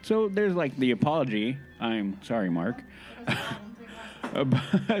 So there's like the apology. I'm sorry, Mark.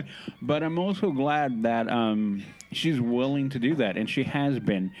 But I'm also glad that she's willing to do that, and she has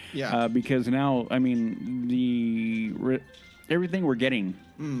been. Yeah. Because now, I mean, everything we're getting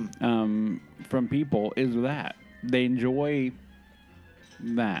from people is that. They enjoy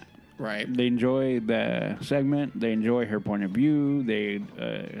that. Right. They enjoy the segment. They enjoy her point of view. They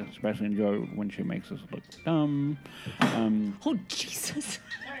especially enjoy when she makes us look dumb. Oh, Jesus.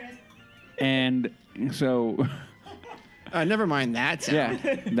 And so, Never mind that sound.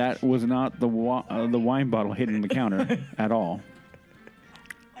 yeah, that was not the wine bottle hidden in the counter at all.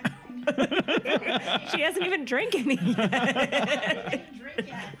 She hasn't even drank any.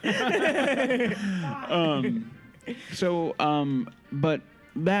 So, but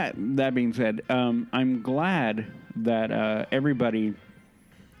that being said, I'm glad that everybody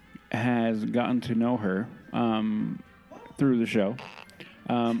has gotten to know her through the show.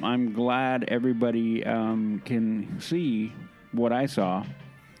 I'm glad everybody can see what I saw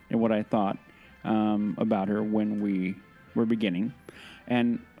and what I thought about her when we were beginning.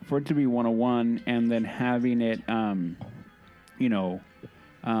 And for it to be 101 and then having it, you know,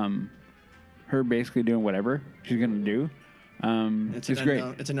 her basically doing whatever she's going to do. It's great.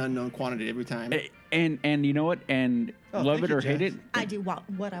 It's an unknown quantity every time. And you know what? And Oh, love thank it you, or hate Jess. it. I do want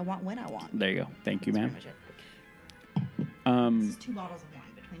what I want when I want. There you go. Thank you, ma'am. That's pretty much it. This is 2 bottles of wine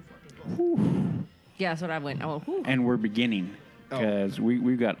between 4 people. Yeah, that's what I went. Oh, whew. And we're beginning because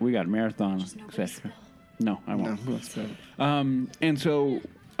we got marathon. Just nobody session. No, I won't. No, that's good. And so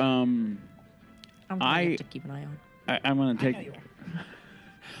I'm gonna I- have to keep an eye on. I'm going to I take know you are.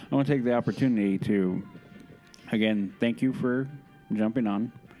 I want to take the opportunity to again thank you for jumping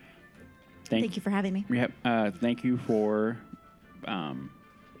on. Thank you for having me. Thank you for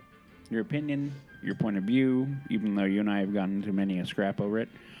your opinion, your point of view, even though you and I have gotten into many a scrap over it.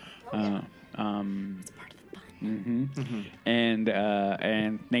 It's part of the fun.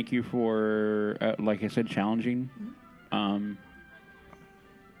 And thank you for, like I said, challenging,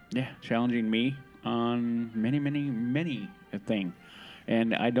 challenging me on many a thing.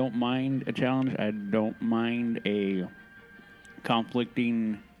 And I don't mind a challenge. I don't mind a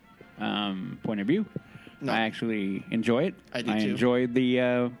conflicting point of view. No. I actually enjoy it. I do too. enjoy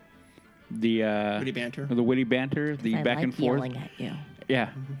the Witty banter. the witty banter, the I back like and forth. yelling at you. Yeah,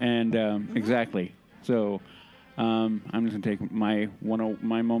 and exactly. So I'm just gonna take my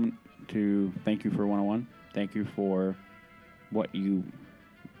moment to thank you for 101. Thank you for what you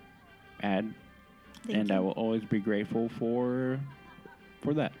add, Thank I you. will always be grateful for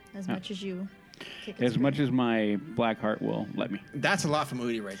that. As Yeah. much as you kick and As much scream. as my black heart will let me. That's a lot from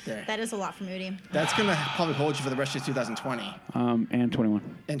Moody right there. That is a lot for Moody. That's gonna probably hold you for the rest of 2020 And 21.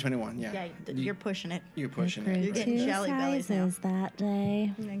 and 21. Yeah, Yeah, you're pushing it. you're pushing You're it. getting jelly bellies now. that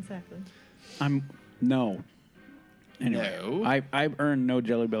day. Exactly. No. Anyway, No. I've earned no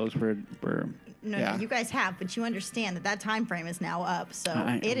jelly bellies for No, Yeah. you guys have, but you understand that time frame is now up, so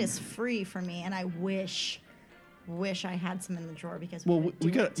it is free for me, and I wish I had some in the drawer because Well, we're we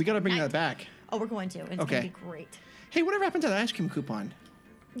gonna got do it to bring that tonight. back. Oh, we're going to. It's Okay. gonna be great. Hey, whatever happened to the ice cream coupon?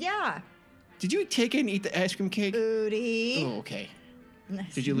 Yeah, Did you take it and eat the ice cream cake? Booty. Oh, okay.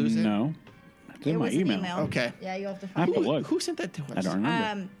 Did you lose it? No. It's in It my was an email. email. Okay. Yeah, you have to I have find to it. look. Who sent that to us? I don't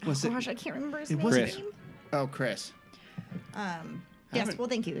remember. Was it- Gosh, I can't remember his It name. wasn't Chris. Oh, Chris. Yes, haven't- well,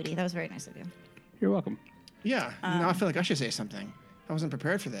 thank you, Udi. That was very nice of you. You're welcome. Yeah. now I feel like I should say something. I wasn't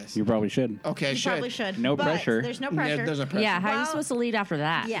prepared for this. You probably should. Okay, I You should. probably should. No but pressure. There's no Yeah, pressure. there's no pressure. Yeah, how are you Well- supposed to lead after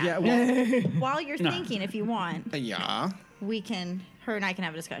that? Yeah. Yeah, well, While you're thinking, if you want, yeah. her and I can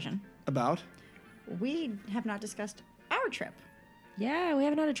have a discussion. About? We have not discussed our trip Yeah, we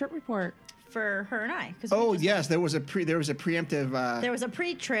haven't had a trip report. for her and I. 'cause Oh, we just- yes. There was a preemptive. There was a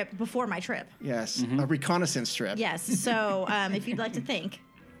pre-trip before my trip. Yes, a reconnaissance trip. Yes. So if you'd like to think,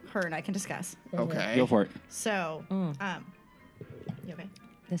 her and I can discuss. Okay. Go for it. So, you okay?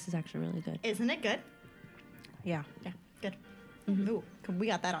 This is actually really good. Isn't it good? Yeah. Yeah, good. Ooh, we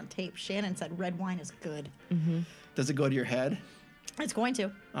got that on tape. Shannon said red wine is good. Does it go to your head? It's going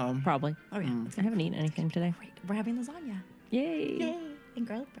to. Probably. Oh yeah. I haven't eaten anything today. Great. We're having lasagna. Yay. Yay! And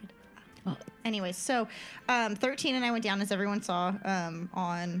garlic bread. Anyways, so 13 and I went down, as everyone saw,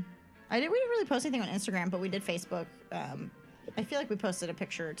 on. We didn't really post anything on Instagram, but we did Facebook. I feel like we posted a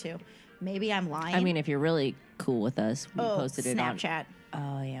picture or two. Maybe I'm lying. I mean, if you're really cool with us, we oh, posted it on Snapchat.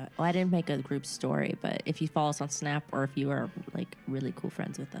 Oh yeah. Well, I didn't make a group story, but if you follow us on Snap or if you are like really cool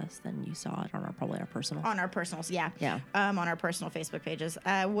friends with us, then you saw it on probably our personal. On our personals, yeah. Yeah. On our personal Facebook pages,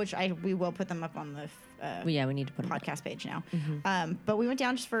 which we will put them up on the Well, yeah, we need to put them. podcast page now. But we went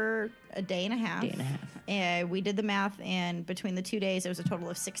down just for a day and a half. And we did the math, and between the 2 days, it was a total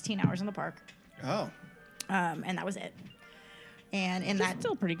of 16 hours in the park. Oh. And that was it. And in that,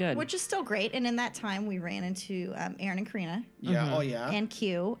 still pretty good. which is still great. And in that time, we ran into Aaron and Karina Yeah. Oh, yeah. and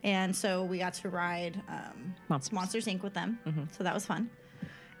Q, and so we got to ride Monsters. Monsters Inc. with them. So that was fun,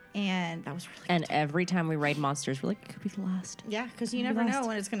 and that was really And every time we ride monsters, we're like, it could be the last. yeah, because you Be never know lost.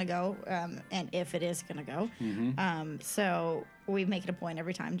 when it's gonna go, and if it is gonna go. So we make it a point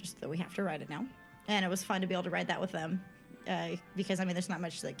every time just that we have to ride it now, and it was fun to be able to ride that with them, because I mean, there's not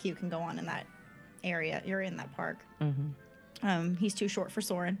much that Q can go on in that area. You're in that park. He's too short for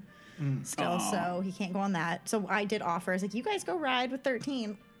Soren still, so he can't go on that. So I did offer. I was like, you guys go ride with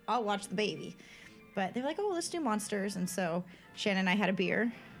 13. I'll watch the baby. But they were like, oh, let's do Monsters. And so Shannon and I had a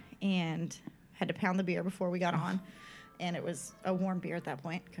beer and had to pound the beer before we got on. And it was a warm beer at that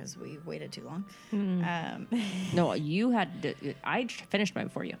point because we waited too long. No, you had. I finished mine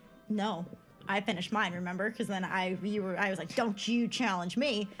before you. No, I finished mine, remember? Because then I was like, don't you challenge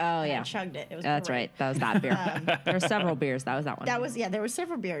me. Oh, And yeah. I chugged it. It was That's great. right. That was that beer. There were several beers. That was that one. There were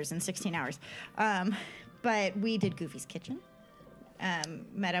several beers in 16 hours. But we did Goofy's Kitchen.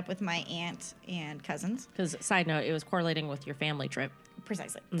 met up with my aunt and cousins. Because, side note, it was correlating with your family trip.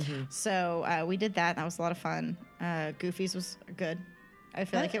 Precisely. So we did that. That was a lot of fun. Goofy's was good. I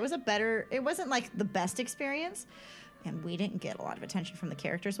feel like it was it wasn't like the best experience. And we didn't get a lot of attention from the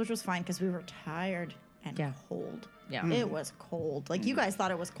characters, which was fine because we were tired and cold. Yeah. It was cold. Like you guys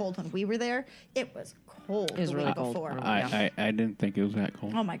thought it was cold when we were there. It was cold It was the really week cold. before. I didn't think it was that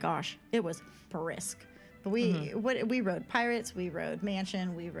cold. Oh my gosh, it was brisk. But we rode Pirates, we rode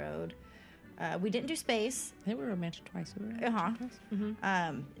Mansion, we rode. We didn't do Space. I think we were mentioned twice. We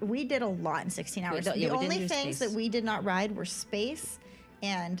were We did a lot in 16 hours. Yeah, we The didn't only do things Space. that we did not ride were Space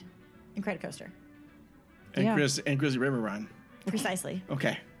and Incredicoaster. And, Yeah. and Grizzly River Run. Precisely.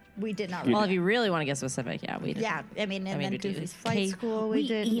 Okay. We did not Well, ride. if you really want to get specific, yeah, we did. Yeah, I mean, and then we did Goofy's the Flight cake. School. We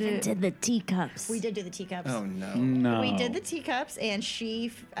even did the teacups. We did do the teacups. Oh no. No. We did the teacups, and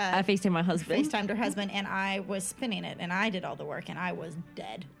she I FaceTimed my husband. FaceTimed her husband, and I was spinning it, and I did all the work, and I was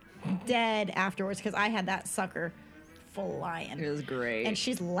dead afterwards because I had that sucker flying. It was great. And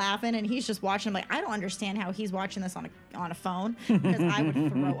she's laughing, and he's just watching. I'm like, I don't understand how he's watching this on a phone because I would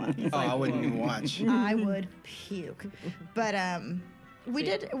throw up. It's Oh, like, I wouldn't even watch. I would puke. But we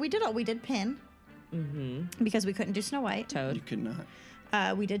did Pin because we couldn't do Snow White. Toad. You could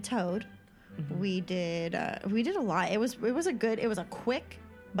not. We did Toad. We did a lot. It was a quick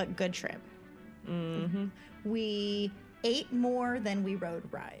but good trip. We ate more than we rode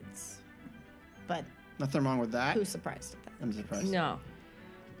rides, but Nothing wrong with that. who's surprised at that? I'm surprised. No.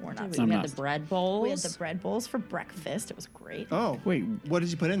 We're not. We surprised. had the bread bowls. We had the bread bowls for breakfast. It was great. Oh, Wait. What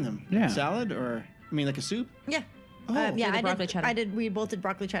did you put in them? Yeah. Salad or I mean like a soup? Yeah. Oh. Yeah, We had the I broccoli did. cheddar. I did. We both did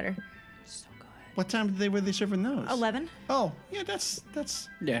broccoli cheddar. So good. What time were they serving those? 11. Oh, yeah, that's Yeah.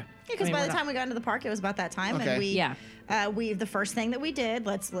 Yeah, because I mean, by we're the not- time we got into the park, it was about that time, Okay. and we Yeah. the first thing that we did.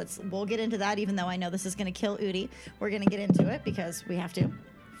 We'll get into that, even though I know this is going to kill Udi. We're going to get into it because we have to.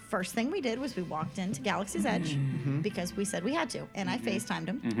 First thing we did was we walked into Galaxy's Edge because we said we had to, and I FaceTimed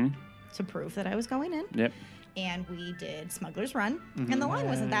him to prove that I was going in. Yep. And we did Smuggler's Run, and the line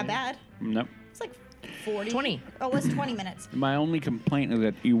wasn't that bad. Nope. It's like 40. 20. Oh, it was 20 minutes. My only complaint is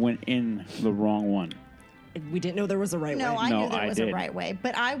that you went in the wrong one. We didn't know there was a right No, way. I No, knew there I was a did. right way,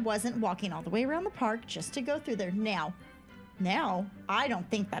 but I wasn't walking all the way around the park just to go through there. Now, I don't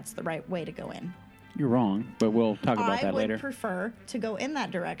think that's the right way to go in. You're wrong, but we'll talk about I that would later. prefer to go in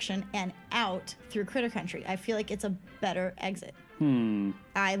that direction and out through Critter Country. I feel like it's a better exit.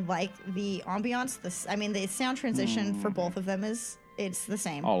 I like the ambiance. The sound transition for both of them it's the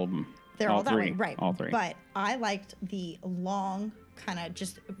same. All of them. They're all that three. way, right? All three. But I liked the long, kind of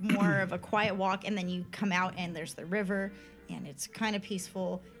just more of a quiet walk, and then you come out and there's the river, and it's kind of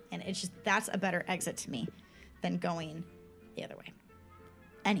peaceful, and it's just that's a better exit to me than going the other way.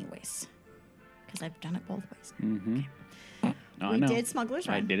 Anyways, because I've done it both ways. I We know. did Smuggler's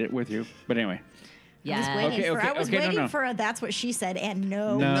Run. I did it with you. But anyway. Yeah. I was waiting Okay, I was okay, no, waiting no. for a that's what she said, and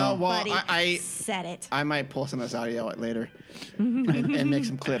No. No, well, nobody I said it. I might pull some of this audio out later and make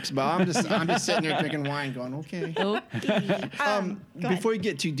some clips. But I'm just sitting there drinking wine, going, okay. Oh, Go ahead. Before you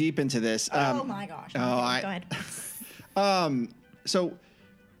get too deep into this, Oh my gosh. oh, Okay, go ahead. so,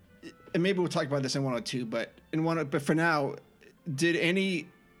 and maybe we'll talk about this in 102, but but for now, did any,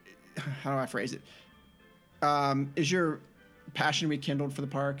 how do I phrase it? Is your passion rekindled for the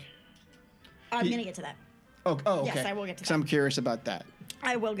park? I'm going to get to that. Oh, okay. Yes, I will get to So that. I'm curious about that.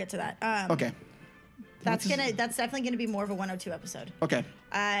 I will get to that. Okay. That's definitely gonna be more of a 102 episode. Okay.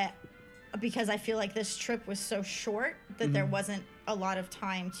 Because I feel like this trip was so short that there wasn't a lot of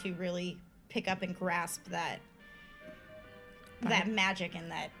time to really pick up and grasp that magic and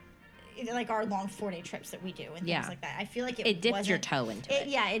that like our long 4-day trips that we do and Yeah. things like that. I feel like It dipped your wasn't- toe into it.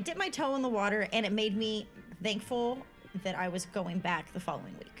 Yeah, it dipped my toe in the water, and it made me thankful that I was going back the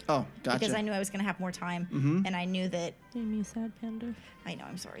following week. Oh, gotcha. Because I knew I was going to have more time, and I knew that. made me a sad panda. I know,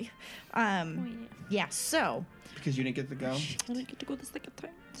 I'm sorry. Yeah. Yeah, so Because you didn't get to go. I didn't get to go the second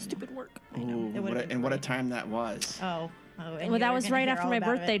time. Stupid work. Ooh, It would've been what a great. time that was. and Well, you that were was gonna right hear after all my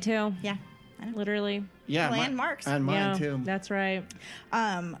about birthday it. too. Yeah, I know. Literally. Yeah, Landmarks. And mine Yeah, too. that's right.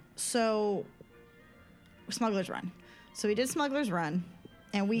 So Smuggler's Run. So we did Smuggler's Run,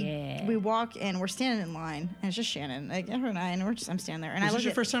 and we walk and we're standing in line, and it's just Shannon, like her and I, and I'm standing there, and Was I this look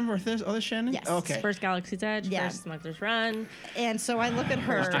your at, first time with this? Oh, this Shannon? Yes. Okay. First Galaxy's Edge, Yeah. first Smuggler's Run. and so I look at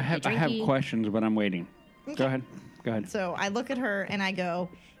her. I have drinky. questions, but I'm waiting. Go ahead. Go ahead. So I look at her and I go,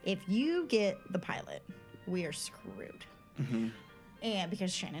 if you get the pilot, we are screwed. And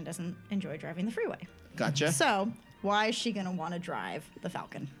because Shannon doesn't enjoy driving the freeway. Gotcha. So why is she going to want to drive the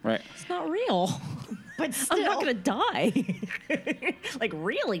Falcon? Right. It's not real. but still. I'm not gonna die. Like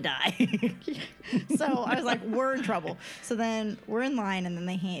really die. So I was like, we're in trouble. So then we're in line, and then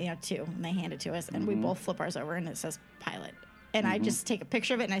they hand and they hand it to us, and we both flip ours over, and it says pilot. And I just take a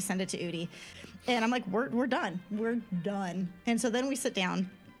picture of it and I send it to Udi, and I'm like, we're done. We're done. And so then we sit down,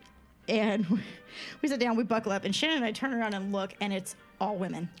 and we buckle up, and Shannon and I turn around and look, and it's all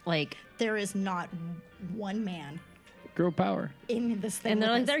women. Like, There is not one man Girl power. in this thing. and they're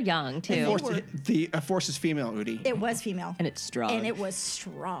with like us. they're young too, They were- The force is female, Udi. It was female. and it's strong. And it was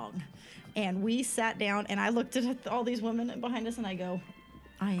strong. And we sat down, and I looked at all these women behind us, and I go,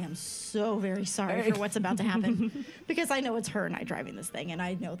 I am so very sorry for what's about to happen. Because I know it's her and I driving this thing, and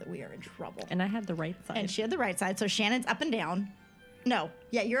I know that we are in trouble. And I had the right side. And she had the right side, so Shannon's up and down. No,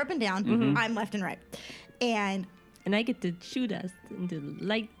 yeah, you're up and down. Mm-hmm. I'm left and right. And And I get to shoot us into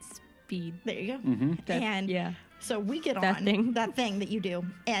light speed. there you go. That- And yeah. so we get That on thing. that thing that you do,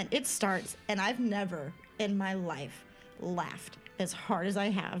 and it starts. And I've never in my life laughed as hard as I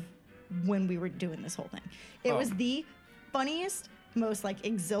have when we were doing this whole thing. It was the funniest, most like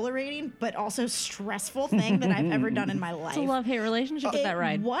exhilarating, but also stressful thing that I've ever done in my life. It's a love-hate relationship with that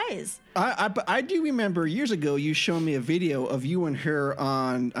ride. It was. I do remember years ago you showed me a video of you and her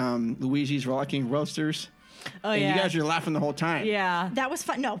on Luigi's Rollicking Roasters. Oh and yeah. you guys were laughing the whole time. Yeah. That was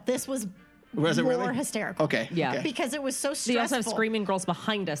fun. No, this was Was it more really? hysterical. Okay. Yeah. okay. Because it was so stressful. They also have screaming girls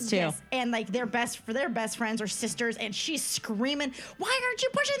behind us too. Yes, and like their best friends or sisters, and she's screaming, "Why aren't you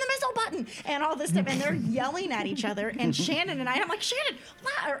pushing the missile button?" and all this stuff, and they're yelling at each other. And Shannon and I'm like, Shannon,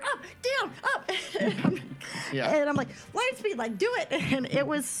 louder, up, down, up, Yeah. and I'm like, light speed, like do it, and it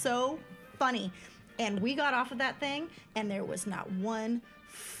was so funny. And we got off of that thing, and there was not one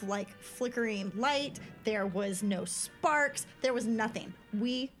flickering light. There was no sparks. There was nothing.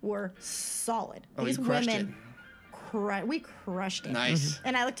 We were solid. Oh, These you crushed women, we crushed it. Nice.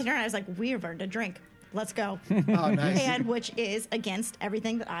 And I looked at her and I was like, we have earned a drink. Let's go. Oh, nice. And which is against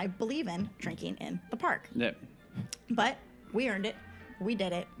everything that I believe in drinking in the park. Yep. But we earned it. We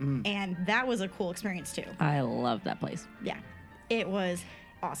did it. And that was a cool experience too. I love that place. Yeah. It was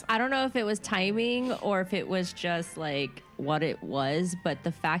awesome. I don't know if it was timing or if it was just like what it was, but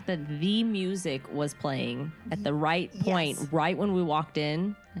the fact that the music was playing at the right point, Yes. right when we walked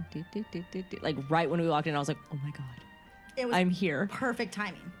in, like right when we walked in, I was like, oh my God, It was I'm here. perfect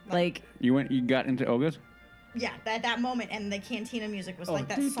timing. Like, You got into Oga's? Yeah, that moment, and the cantina music was like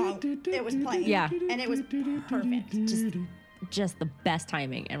that song. It was playing. Yeah. And it was perfect. just the best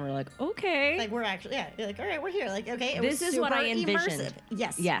timing. And we're like, okay. Like we're actually, yeah, you're like, all right, we're here. Like, okay, it This was is what I super envisioned. immersive.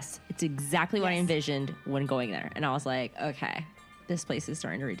 Yes. Yes, it's exactly what I Yes. envisioned when going there. And I was like, okay, this place is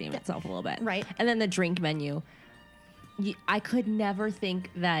starting to redeem itself a little bit. Right. And then the drink menu. I could never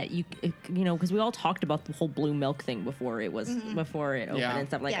think that you know, because we all talked about the whole blue milk thing before it was before it opened Yeah. and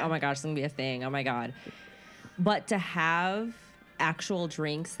stuff. Like, Yeah. oh my gosh, it's gonna be a thing. Oh my God. But to have actual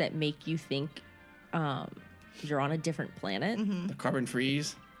drinks that make you think you're on a different planet. The carbon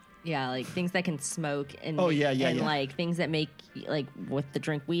freeze. Yeah, like things that can smoke and Oh, yeah, and yeah. like things that make like with the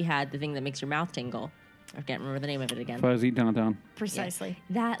drink we had, the thing that makes your mouth tingle. I can't remember the name of it again. Fuzzy Tauntaun. Precisely.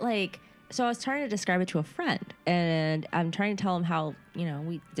 That like so I was trying to describe it to a friend and I'm trying to tell him how, you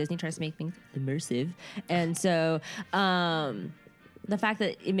know, Disney tries to make things immersive. And so the fact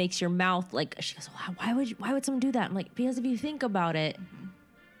that it makes your mouth like she goes, why would someone do that? I'm like, because if you think about it,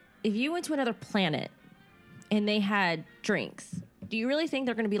 if you went to another planet and they had drinks, do you really think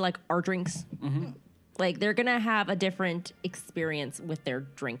they're going to be like our drinks? Like they're going to have a different experience with their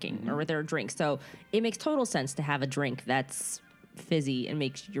drinking or with their drink. So it makes total sense to have a drink that's fizzy and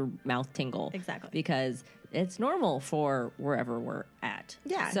makes your mouth tingle. Exactly. Because it's normal for wherever we're at.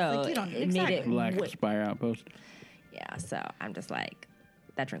 Yeah, So like you don't- it made it exactly. Black Spire Outpost. yeah. So I'm just like,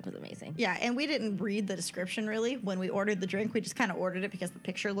 that drink was amazing. Yeah, and we didn't read the description really when we ordered the drink. We just kind of ordered it because the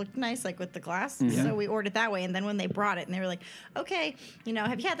picture looked nice, like with the glass. So we ordered that way. And then when they brought it, and they were like, "Okay, you know,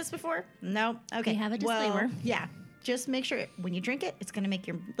 have you had this before?" No. Okay. We have a well, disclaimer. yeah. Just make sure when you drink it, it's going to make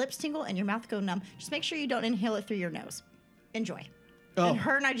your lips tingle and your mouth go numb. Just make sure you don't inhale it through your nose. Enjoy. Oh. And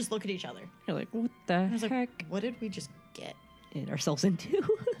her and I just look at each other. You're like, what the I was heck like, "What did we just get?" get ourselves into?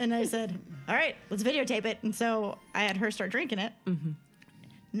 And I said, "All right, let's videotape it." And so I had her start drinking it.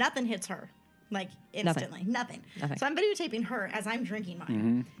 Nothing hits her, like instantly. Nothing. So I'm videotaping her as I'm drinking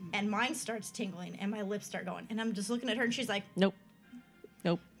mine, and mine starts tingling, and my lips start going, and I'm just looking at her, and she's like, Nope.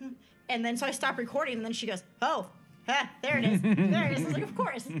 and then so I stop recording, and then she goes, "Oh, there it is, there it is." I was like, "Of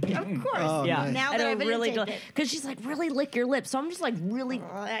course, of course." Oh, Yeah. nice. Now And that I I really videotaped it, because she's like, really lick your lips. So I'm just like really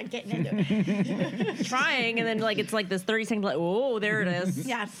getting into it. trying, and then like it's like this 30-second like, oh, there it is.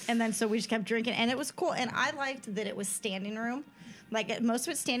 Yeah, and then so we just kept drinking, and it was cool. And I liked that it was standing room Like most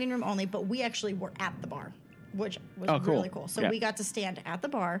of it's standing room only, but we actually were at the bar, which was cool. really cool. So Yeah. we got to stand at the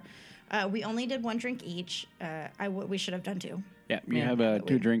bar. We only did 1 drink each. We should have done 2. Yeah, you have a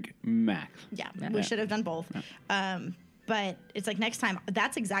 2-drink max. Yeah, we should have done both. But it's like next time,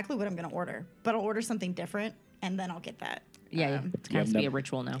 that's exactly what I'm going to order. But I'll order something different, and then I'll get that. Yeah, it's kind of be a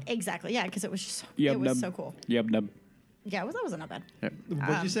ritual now. Exactly. Yeah, because it was just Yub it was nub. so cool. Yub nub. Yeah, that wasn't not bad. Yep. What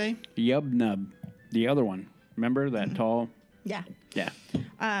did you say? Yub nub. The other one. Remember that tall? Yeah. Yeah.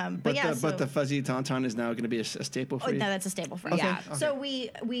 But yeah, but the fuzzy tauntaun is now going to be a staple for Oh, you. no, that's a staple for us. Okay, Yeah. okay. So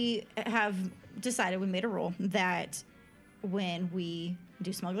we have decided, we made a rule that when we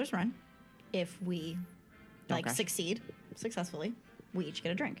do Smuggler's Run, if we Okay. succeed successfully, we each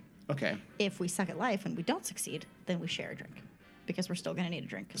get a drink. Okay. If we suck at life and we don't succeed, then we share a drink because we're still going to need a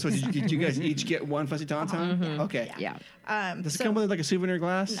drink. So did you guys each get one fuzzy tauntaun? Okay. Yeah. Does it So- come with like a souvenir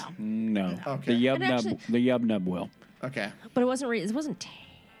glass? No. No. Okay. The Yub And nub. actually- The Yub nub will. Okay. But it wasn't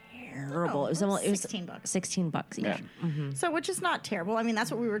terrible. No, it was it was only $16. $16 each. Yeah. So, which is not terrible. I mean,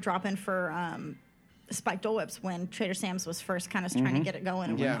 that's what we were dropping for spiked Dole Whips when Trader Sam's was first kind of trying to get it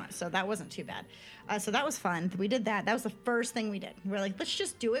going and Yeah. whatnot. So that wasn't too bad. So that was fun. We did that. That was the first thing we did. We were like, let's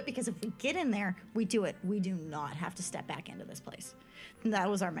just do it because if we get in there, we do it. We do not have to step back into this place. And that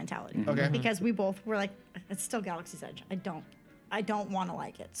was our mentality. Okay. Because we both were like, it's still Galaxy's Edge. I don't want to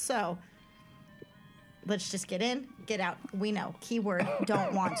like it. So let's just get in, get out. We know. Keyword,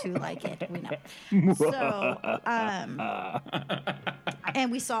 don't want to like it. We know. So,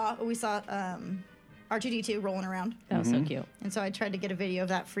 and we saw R2D2 rolling around. That was so cute. And so I tried to get a video of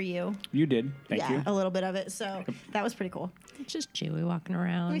that for you. You did. Thank you. A little bit of it. So that was pretty cool. It's just Chewie walking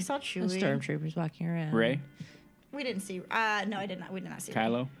around. We saw The Chewie. stormtroopers walking around. Ray? We didn't see. No, I did not. We did not see. Ray.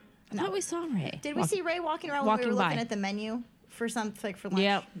 Kylo? I thought we saw Ray. Did we see Ray walking around when we were walking looking by. at the menu for for lunch?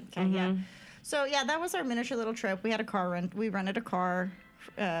 Yep. Okay. Yeah. So yeah, that was our miniature little trip. We had a car rent. We rented a car.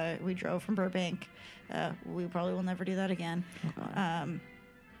 We drove from Burbank. We probably will never do that again.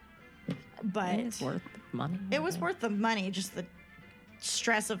 But It's worth the money. it was worth the money. Just the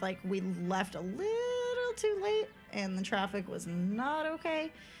stress of like we left a little too late and the traffic was not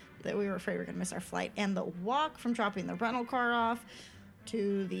okay. That we were afraid we were going to miss our flight. And the walk from dropping the rental car off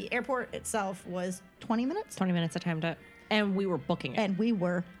to the airport itself was 20 minutes. 20 minutes of time to, and we were booking it. And we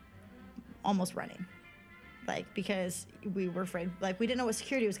were almost running. Like, because we were afraid. Like, we didn't know what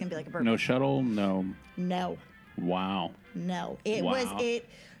security was going to be like at Burbank. No shuttle? No. No. Wow. No. It Wow. was,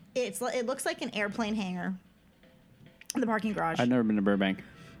 it looks like an airplane hangar in the parking garage. I've never been to Burbank.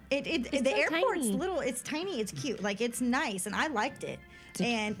 The so airport's tiny. little. It's tiny. It's cute. Like it's nice, and I liked it.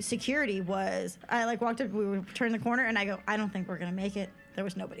 And security was. I like walked up. We would turn the corner, and I go. I don't think we're gonna make it. There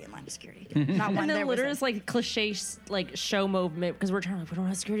was nobody in line to security. Not one. And There then was literally a- it's like cliche like show movement because we're trying to, we don't know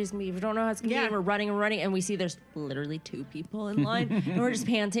how security is gonna be. We don't know how it's gonna Yeah. be. And we're running and running, and we see there's literally 2 people in line, and we're just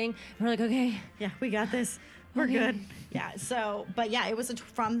panting. And we're like, okay, Yeah, we got this. We're Okay. good. Yeah. So, but yeah, it was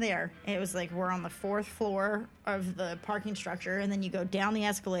from there. It was like we're on the 4th floor of the parking structure, and then you go down the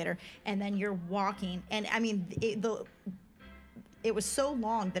escalator, and then you're walking. And I mean, it was so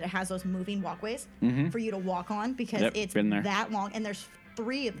long that it has those moving walkways for you to walk on because Yep, it's been there. that long. And there's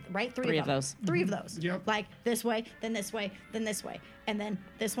three of Three of them. those. 3 of those. Yep. Like this way, then this way, then this way, and then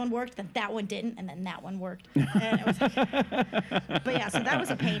this one worked, then that one didn't, and then that one worked. And it was but yeah, so that was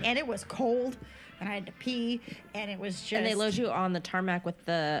a pain, and it was cold, and I had to pee, and it was just. and they load you on the tarmac with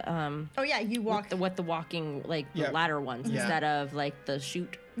the Oh yeah, you walk. with the walking like Yeah. the ladder ones Yeah. instead of like the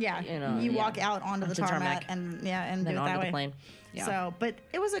chute. Yeah, you know, you yeah. walk out onto the Onto the tarmac, tarmac. and do then it onto that the way. plane. Yeah. So, but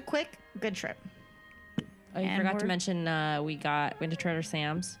it was a quick, good trip. Oh, you and forgot to we're- mention we went to Trader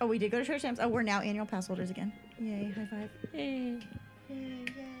Sam's. Oh, we did go to Trader Sam's. Oh, we're now annual pass holders again. Yay! High five! Yay! Yay! Yay!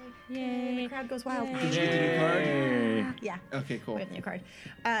 Yay! The crowd goes wild. Did you get the new card? Hey. Yeah. Okay, cool. We have the new card.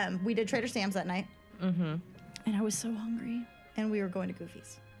 We did Trader Sam's that night. Mm-hmm. And I was so hungry. And we were going to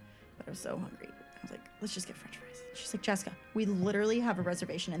Goofy's. But I was so hungry. I was like, let's just get french fries. She's like, Jessica, we literally have a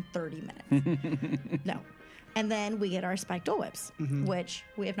reservation in 30 minutes. No. And then we get our spiked Dole Whips, which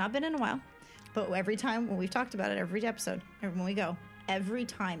we have not been in a while. But every time, when we've talked about it, every episode, when we go, every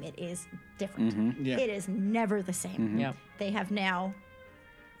time it is different. Yeah. It is never the same. Yep. They have now.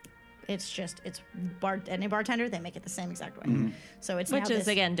 It's any bartender, they make it the same exact way. So it's Which now is this,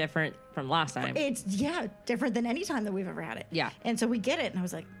 again different from last time. it's different than any time that we've ever had it. Yeah. And so we get it, and I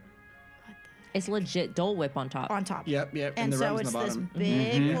was like, It's legit Dole Whip on top. on top. Yep. And the so rum's it's on the this bottom.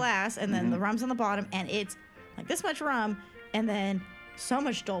 big glass, and then the rum's on the bottom, and it's like this much rum, and then so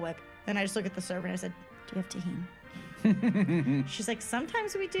much Dole Whip. And I just look at the server and I said, "Do you have tahini?" She's like,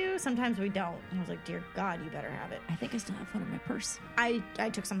 "Sometimes we do, sometimes we don't." And I was like, "Dear God, you better have it." I think I still have one in my purse. I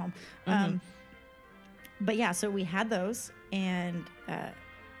took some home. But yeah, so we had those, and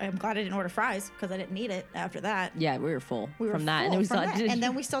I'm glad I didn't order fries because I didn't need it after that. Yeah, we were full We were from that, and full then we from saw. that. And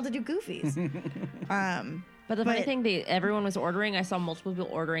then we still had to do Goofies. But the funny but- thing, everyone was ordering. I saw multiple people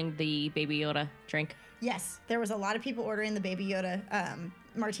ordering the Baby Yoda drink. Yes, there was a lot of people ordering the Baby Yoda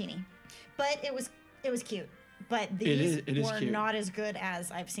martini, but it was cute. But these it is were cute. not as good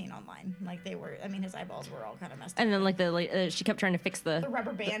as I've seen online. Like they were. I mean, his eyeballs were all kind of messed up. And then like she kept trying to fix The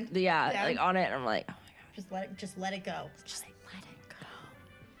rubber band. yeah, like on it. And I'm like, oh my god, Just let it go. Just let it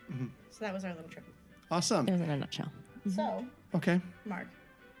go. Mm-hmm. So that was our little trip. Awesome. it was in a nutshell. So, Okay. Mark.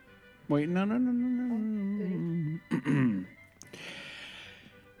 Wait, no.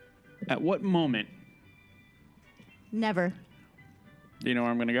 At what moment Never. do you know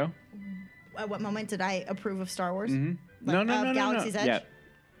where I'm going to go? At what moment did I approve of Star Wars? Mm-hmm. Like, No. of Galaxy's Edge? Yeah.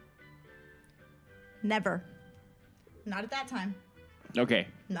 Never. Not at that time. Okay.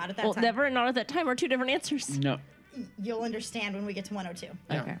 Not at that Well, time. never and not at that time are two different answers. No. You'll understand when we get to 102.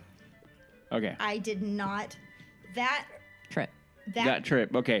 Yeah. Okay, Okay. I did not. That trip. That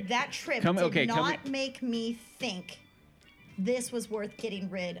trip. Okay. That trip Come- did okay, come not make me think this was worth getting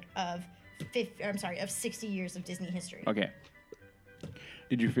rid of. 60 years of Disney history. Okay.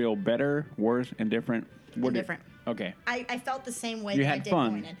 Did you feel better, worse, indifferent? Indifferent. Okay. I felt the same way You that I had did fun.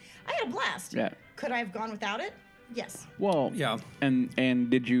 going in. I had a blast. Yeah. Could I have gone without it? Yes. Well, Yeah. And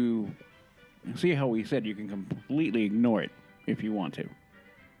did you see how we said you can completely ignore it if you want to?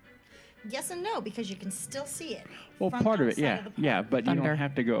 Yes and no, because you can still see it. Well, from part of it, outside yeah, the park. yeah, but you Thunder. don't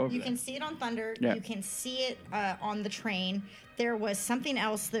have to go over You that. can see it on Thunder. Yeah. You can see it on the train. There was something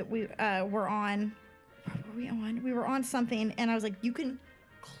else that we were on. What were we on? We were on something, and I was like, you can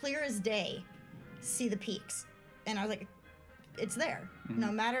clear as day see the peaks. And I was like, it's there. Mm-hmm.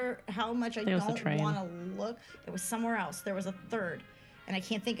 No matter how much I There was the don't train. want to look, it was somewhere else. There was a third. And I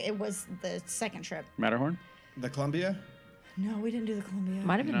can't think. It was the second trip. Matterhorn? The Columbia, No, we didn't do the Columbia.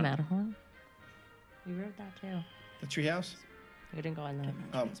 Might have been No. Matterhorn. We wrote that too. the treehouse. We didn't go in there.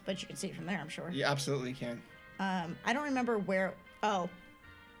 But you can see it from there, I'm sure. You absolutely can. I don't remember where. Oh,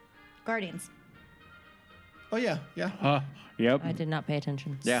 Guardians. Oh yeah, yeah. Yep. I did not pay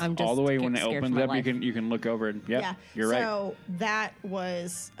attention. Yeah, I'm just all the way when it scared for opens my up, life. you can look over and yep, Yeah, you're right. So that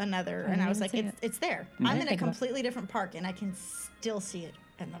was another, and didn't I was even like, see it's there. Mm-hmm. I'm in a think about it. completely different park, and I can still see it,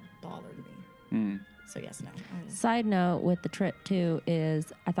 and that bothered me. Mm. So yes, no. Side note with the trip too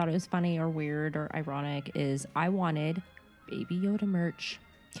is I thought it was funny or weird or ironic is I wanted Baby Yoda merch.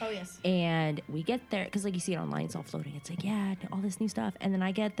 Oh yes. And we get there because like you see it online, it's all floating. It's like yeah, all this new stuff, and then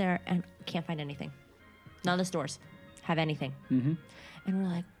I get there and can't find anything. None of the stores have anything, and we're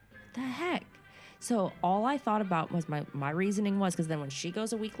like, what the heck? So all I thought about was my reasoning was because then when she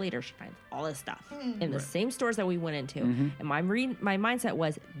goes a week later, she finds all this stuff in the same stores that we went into, and my mindset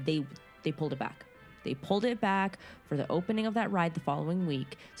was they pulled it back. They pulled it back for the opening of that ride the following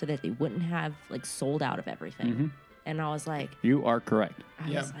week so that they wouldn't have like sold out of everything. And I was like, You are correct. I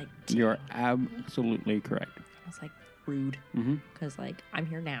was like, You are absolutely correct. I was like rude because like I'm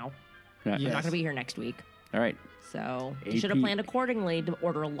here now. Yeah. I'm not gonna be here next week. All right. So you should have AP. planned accordingly to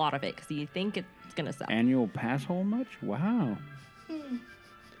order a lot of it because you think it's gonna sell. Annual pass hole much? Wow.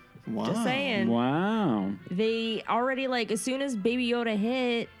 Wow. Just saying. Wow. They already like as soon as Baby Yoda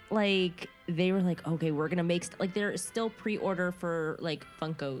hit, like they were like, okay, we're gonna make like they're still pre-order for like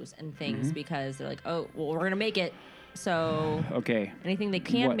Funkos and things because they're like, oh, well, we're gonna make it. So Okay. anything they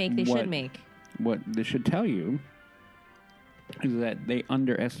can What- make, they what- should make. What this should tell you is that they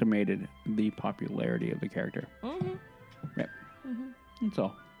underestimated the popularity of the character. Yep. That's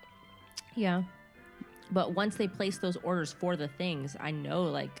all. Yeah. But once they place those orders for the things, I know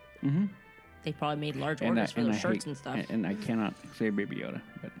like they probably made large orders for those shirts and stuff. And I cannot say Baby Yoda,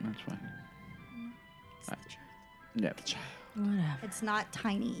 but that's fine. Yeah. Whatever. It's not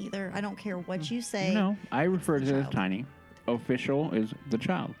tiny either. I don't care what you say. No, I refer to it as child. tiny. Official is the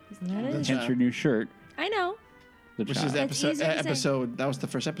child. That is. Hence your new shirt, I know. the Which child. is the It's episode? easy to say. Episode that was the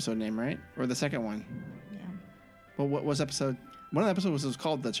first episode name, right? Or the second one? Yeah. Well, what was episode? One of the episodes was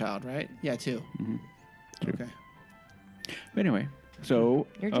called The Child, right? Yeah, two. Two. Okay. Anyway, so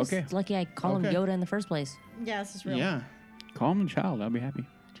You're just okay, lucky I call him Okay. Yoda in the first place. Yeah, this is real. Yeah. call him the child. I'll be happy.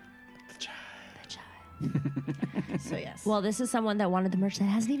 So yes. Well, this is someone that wanted the merch that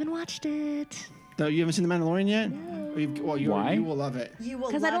hasn't even watched it. Though you haven't seen The Mandalorian yet? No. Well, Why? you will love it. you will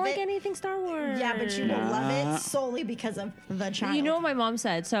Because love I don't it. like anything Star Wars. Yeah, but you will love Nah. it solely because of the child. You know what my mom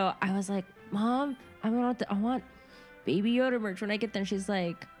said? So I was like, Mom, I want Baby Yoda merch when I get there. And she's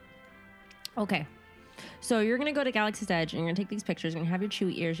like, okay. So you're going to go to Galaxy's Edge and you're going to take these pictures. You're going to have your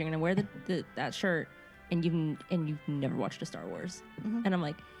chewy ears. You're going to wear that shirt. And you've never watched a Star Wars. And I'm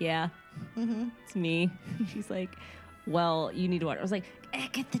like, yeah. It's me. She's like, well, you need to watch. I was like,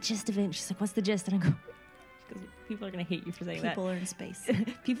 get the gist of it. And she's like, what's the gist? And I go, she goes, people are going to hate you for saying People are in space.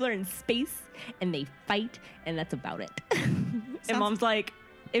 that. People are in space and they fight, and that's about it. And Mom's like,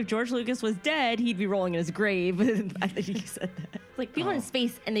 if George Lucas was dead, he'd be rolling in his grave. I think you said that. It's like, people are in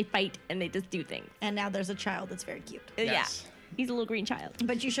space and they fight and they just do things. And now there's a child that's very cute. Yes. Yeah. He's a little green child.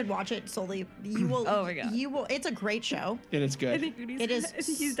 But you should watch it solely. You will. Oh my God. You will. It's a great show. It is good. I think It is- I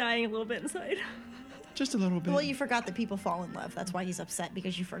think he's dying a little bit inside. Just a little bit. Well, you forgot that people fall in love. That's why he's upset,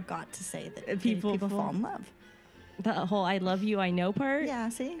 because you forgot to say that People people fall- fall in love. The whole "I love you, I know" part. Yeah.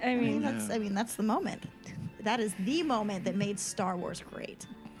 See. I mean, that's the moment. That is the moment that made Star Wars great.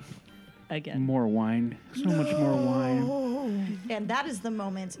 Again. More wine. So much more wine. And that is the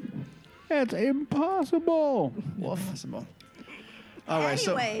moment. That's impossible. Possible. All right,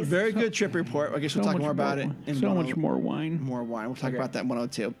 so Anyways. very good trip report. I guess we'll talk more about it. In So 10 much more wine. More wine. We'll talk about that in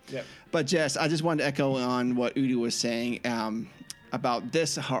 102. Yep. But Jess, I just wanted to echo on what Udi was saying about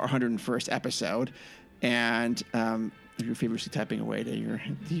this 101st episode, and you're feverishly typing away to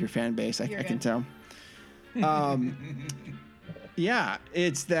your fan base. I can tell. Yeah,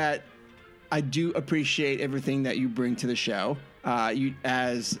 it's that I do appreciate everything that you bring to the show.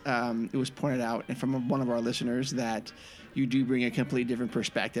 As it was pointed out from one of our listeners, that you do bring a completely different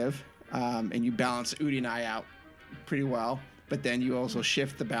perspective, and you balance Udi and I out pretty well. But then you also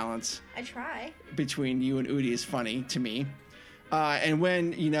shift the balance I try. between you and Udi is funny to me. And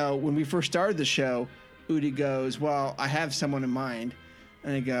when we first started the show, Udi goes, "Well, I have someone in mind,"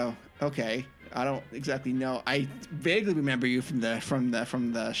 and I go, "Okay, I don't exactly know. I vaguely remember you from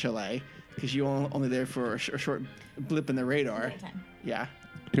the chalet, because you were only there for a short blip in the radar." Time. Yeah.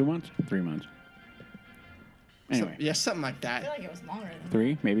 2 months? 3 months? Anyway. So, yeah, something like I that. feel like it was longer than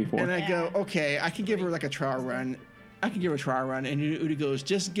 3, maybe 4. And I go, "Okay, I can give her like a trial run. And Udi goes,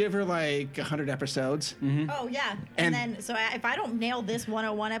 "Just give her like 100 episodes." Oh yeah, And- and then if I don't nail this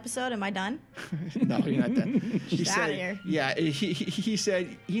 101 episode, am I done? No, you're not done. He Get outta here. Yeah, he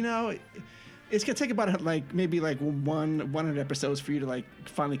said, it's gonna take about maybe 100 episodes for you to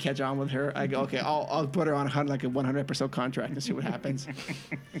finally catch on with her. I go, "Okay, I'll put her on a 100 episode contract and see what happens."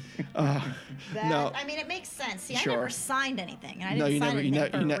 No. I mean, it makes sense. See, Sure. I never signed anything, and I No, didn't you sign never,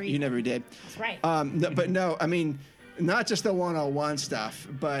 anything for a you reason. never did. That's right. But no, I mean, not just the 101 stuff,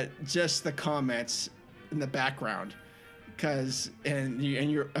 but just the comments in the background, because and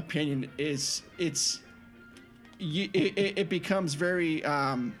your opinion is it becomes very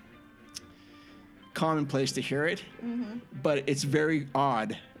commonplace to hear it, but it's very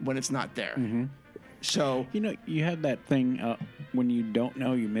odd when it's not there. So You have that thing when you don't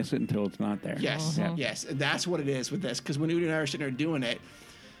know, you miss it until it's not there. yes, yes, that's what it is with this. Because when Udi and I are sitting there doing it,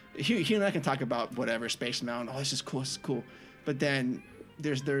 he and I can talk about whatever, Space Mountain. Oh, this is cool. But then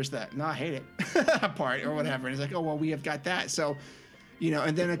there's that, no, I hate it part or whatever. And it's like, oh, well, we have got that. So,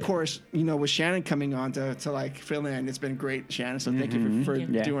 and then of course, with Shannon coming on to fill in, it's been great, Shannon. So thank you for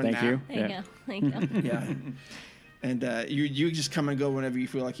Yeah, doing thank that. you. Thank you. Thank you. Yeah. And you just come and go whenever you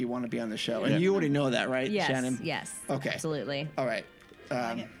feel like you want to be on the show. And you already know that, right, Yes. Shannon? Yes. Okay. Absolutely. All right.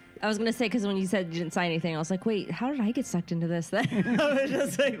 I was gonna say, because when you said you didn't sign anything, I was like, wait, how did I get sucked into this? Then I was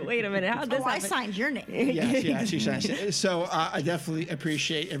just like, wait a minute, how did this Oh, I happen? signed your name. Yeah, she shines. So I definitely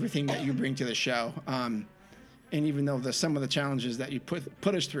appreciate everything that you bring to the show. And even though some of the challenges that you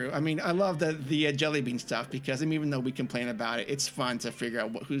put us through, I mean, I love the jelly bean stuff, because even though we complain about it, it's fun to figure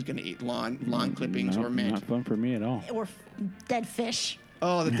out who's going to eat lawn clippings or mint. Not fun for me at all. Or dead fish.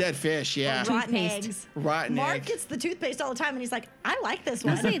 Oh, the dead fish, yeah. Rotten Toothpaste. eggs. Rotten Mark egg. gets the toothpaste all the time, and he's like, I like this I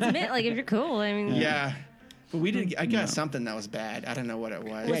one. say it's mint. Like if you're cool, I mean, Yeah. But we didn't. I got something that was bad. I don't know what it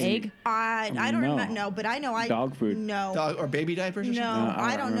was. What, egg? I don't No. remember. No, but I know I Dog food. No. Dog or baby diapers or No, something?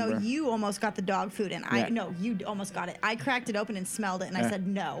 I I don't know. remember. You almost got the dog food, and Yeah. you almost got it. I cracked it open and smelled it, and I Yeah. said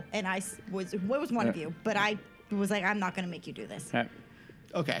no. And it was one of Yeah. you, but I was like, I'm not going to make you do this.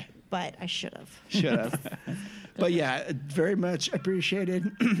 Okay. But I should have. Should have. But yeah, very much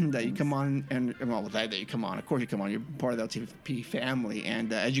appreciated that you come on, and well, that you come on. Of course, you come on. You're part of the LTP family,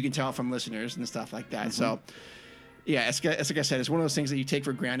 and as you can tell from listeners and stuff like that. So, yeah, it's like I said, it's one of those things that you take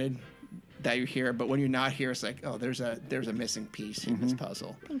for granted that you're here, but when you're not here, it's like, oh, there's a missing piece in this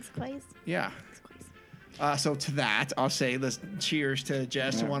puzzle. Thanks, Clays. Yeah. So to that, I'll say, let's cheers to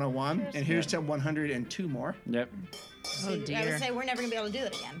Jess 101, and here's to 102 more. Yep. Oh I dear. would say we're never going to be able to do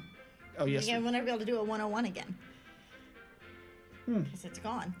it again. Oh yes. We'll never be able to do a 101 again. Because it's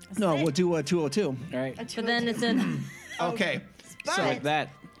gone. That's No, it. we'll do a 202. All right. But then it's in. Okay. But, So Like that.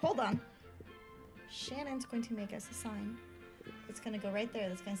 hold on. Shannon's going to make us a sign. It's going to go right there.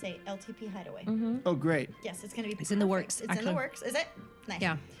 That's going to say LTP Hideaway. Oh, great. Yes, it's going to be. It's in the perfect. works, It's in the actually. works. Is it? Nice.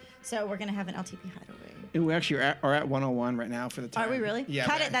 Yeah. So we're gonna have an LTP hideaway. We actually are at 101 right now for the time. Are we really? Yeah.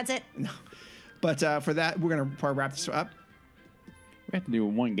 Cut but- it. That's it. No. But for that, we're going to probably wrap this up. We have to do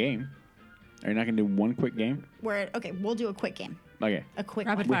one game. Are you not going to do one quick game? Okay. We'll do a quick game. Okay. A quick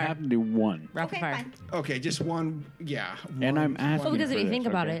Rapid We one. fire. have to do one. Rapid Okay, fire. fine. Okay, just one. Yeah. And I'm asking Well, because if for you think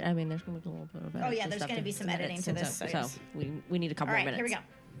this, about okay. it, I mean, there's going to be a little bit of Oh, yeah, edits and there's stuff gonna be some edits editing to and this, stuff, so So we need a couple All right. more minutes. Here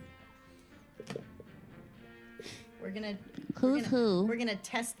we go. We're gonna. Who's who? We're gonna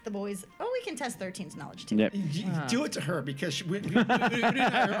test the boys. Oh, we can test 13's knowledge too. Yep. Do it to her because we and I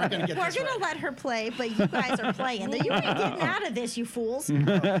are going to get We're this gonna right. let her play, but you guys are playing. You ain't getting out of this, you fools. Foolish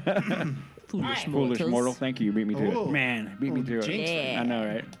Alright. Foolish mortals. mortal. Thank you. You beat me to Oh. it. Man, beat me Oh, to it. jinx. Yeah. I know,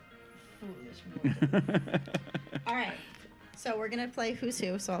 right? All right. So we're gonna play Who's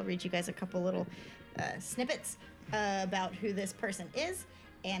Who. So I'll read you guys a couple little snippets about who this person is,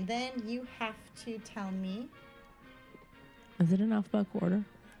 and then you have to tell me. Is it in alphabetical order?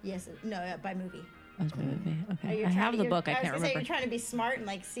 Yes. No. By movie. Oh, it's by movie. Are Okay. you I trying have to- the you're- book. I was can't gonna say remember. you're trying to be smart and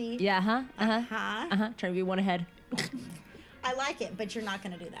like see. Yeah, huh? Uh-huh. Huh? Uh-huh. Trying to be one ahead. I like it, but you're not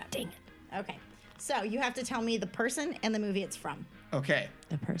gonna do that. Dang it. Okay. So you have to tell me the person and the movie it's from. Okay.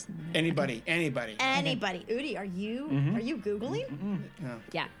 The person. Anybody. Anybody. Udi, are you Googling? No.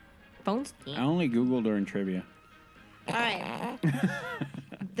 Yeah. Phones? I only Googled during trivia. All right.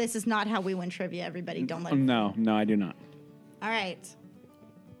 This is not how we win trivia, everybody. Don't let it. No, I do not. All right.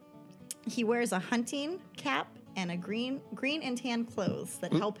 He wears a hunting cap and a green and tan clothes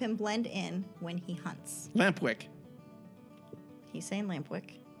that help him blend in when he hunts. Lampwick. He's saying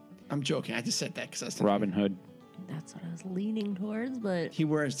Lampwick. I'm joking. I just said that because I was Robin Hood. That's what I was leaning towards, but He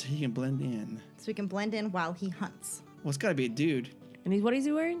can blend in. So he can blend in while he hunts. Well, it's got to be a dude. and what is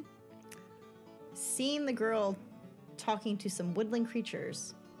he wearing? Seeing the girl talking to some woodland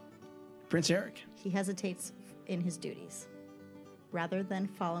creatures, Prince Eric. he hesitates in his duties. Rather than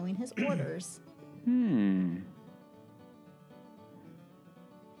following his orders,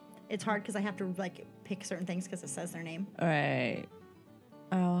 it's hard because I have to like pick certain things because it says their name. All right.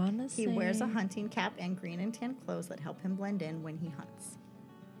 I want to He wears a hunting cap and green and tan clothes that help him blend in when he hunts.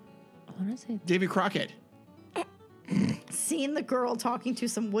 I want to say Davy Crockett. Seeing the girl talking to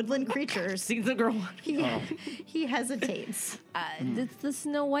some woodland creatures, See's the girl. he hesitates. It's the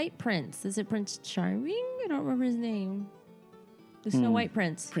Snow White prince. Is it Prince Charming? I don't remember his name. The Snow White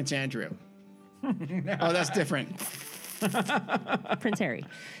prince. Prince Andrew. Oh, that's different. Prince Harry.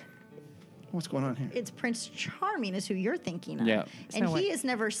 What's going on here? It's Prince Charming is who you're thinking of. Yeah. And Snow he White. is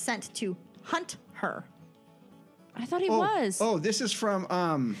never sent to hunt her. I thought he was. Oh, this is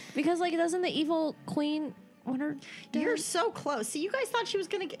from Because, like, doesn't the evil queen want her dead? You're so close. See, you guys thought she was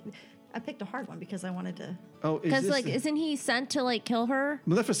going to get... I picked a hard one because I wanted to... Oh, is Because, this like, the- isn't he sent to, like, kill her?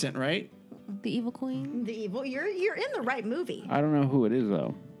 Maleficent, right? The evil queen? The evil... You're in the right movie. I don't know who it is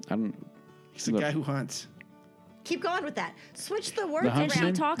though. I don't. He's the Look. guy who hunts. Keep going with that. Switch the words The And she Huntsman?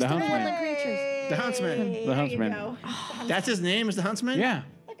 around. talks The to the Huntsman. woodland creatures. The Huntsman. The There you Huntsman. go. That's his name, is the Huntsman? Yeah.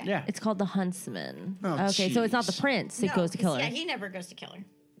 Yeah. It's called the Huntsman. Oh, okay, so it's not the jeez. prince that No, goes to kill her. Yeah, he never goes to kill her.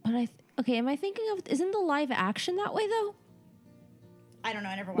 But okay, am I thinking of? Isn't the live action that way though? I don't know.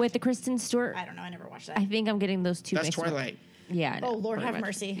 I never watched With the it. Kristen Stewart? I don't know. I never watched that. I think I'm getting those two. That's mixed up. Twilight. Yeah. I know, Oh, Lord pretty have much.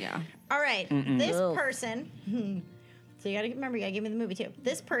 mercy. Yeah. All right. This Ugh. person... So you got to remember, you got to give me the movie too.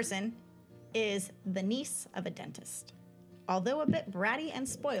 This person is the niece of a dentist. Although a bit bratty and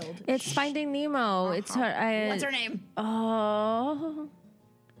spoiled. It's Finding Nemo. It's her. What's her name? Oh.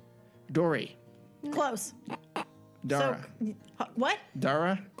 Dory. Close. Dara. What?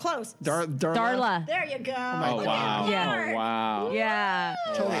 Dara? Close. Darla. There you go. Oh Look wow. at Yeah. her. Oh wow. Yeah.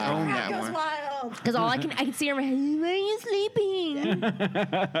 Totally own That that goes one. wild. Because all I can see her in my head. Where are you sleeping?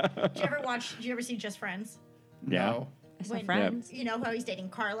 Did you ever see Just Friends? Yeah. No. I saw When- Friends. You know how he's dating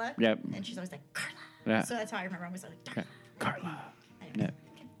Carla? Yep. And she's always like, Carla. Yeah. So that's how I remember. I was like, Darla. Carla. Anyway.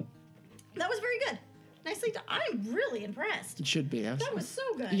 Yeah. That was very good. Nicely done. I'm really impressed. It should be. That was so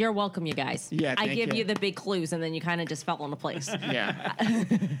good. You're welcome, you guys. Yeah, I thank give you. you the big clues, and then you kind of just fell into place. Yeah.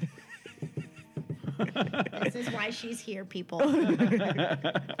 This is why she's here, people. All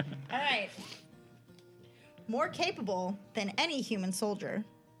right. More capable than any human soldier,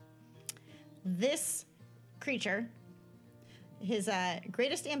 this creature, his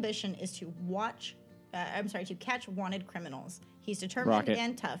greatest ambition is to to catch wanted criminals. He's determined Rocket.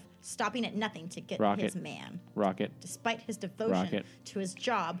 and tough, stopping at nothing to get Rocket. his man. Rocket. Despite his devotion Rocket. to his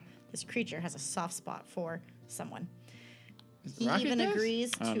job, this creature has a soft spot for someone. He Rocket even does?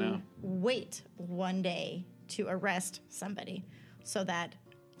 agrees Oh, to no. wait one day to arrest somebody so that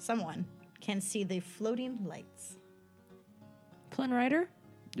someone can see the floating lights. Flynn Rider?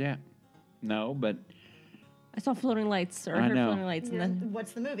 Yeah. No, but I saw Floating Lights or I heard know. Floating Lights, and then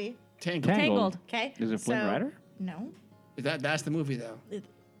What's the movie? Tangled. Tangled. Okay. Is it Flynn so- Rider? No. That's the movie though.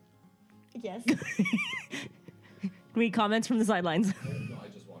 Yes. we need comments from the sidelines.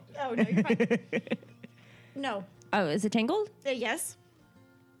 Oh, no, you're fine. No. Oh, is it Tangled? Yes.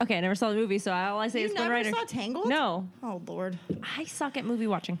 Okay, I never saw the movie, so all I say You is Flynn never Rider. saw Tangled? No, Oh, Lord. I suck at movie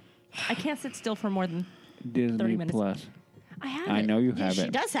watching. I can't sit still for more than. Disney 30 minutes. Plus. I have I it. know you Yeah, have she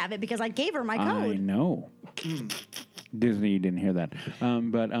it. does have it because I gave her my I code. know. Disney, you didn't hear that.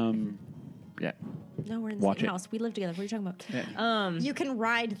 Yeah. No, we're in the Watch same it. house. We live together. What are you talking about? Yeah. You can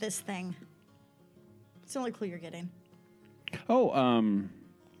ride this thing. It's the only clue you're getting. Oh,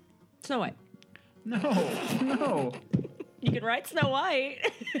 Snow White. no. You can ride Snow White.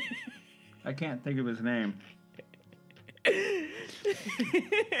 I can't think of his name. Ooh,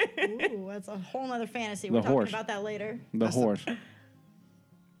 that's a whole nother fantasy. The We're horse. talking about that later. The horse.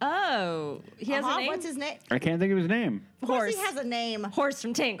 Oh, he has a name. What's his name? I can't think of his name. Of course Horse. he has a name. Horse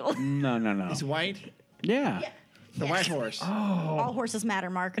from Tangled. No. He's white. Yeah. Yeah. The white horse. All horses matter,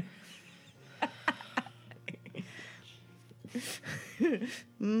 Mark.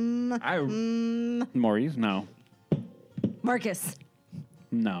 Maurice? No. Marcus.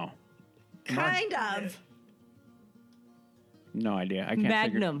 No. Kind of. No idea. I can't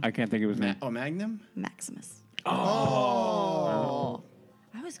Magnum. I can't think of his name. Oh, Magnum. Maximus. Oh.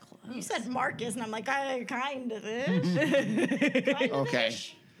 I was close. You said Marcus, and I'm like, I kind of is. Okay.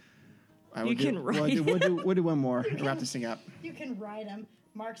 I You can ride. We'll do one more and wrap this thing up. You can ride him.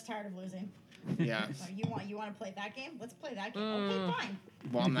 Mark's tired of losing. Yeah. Oh, you want to play that game? Let's play that game. Okay, fine.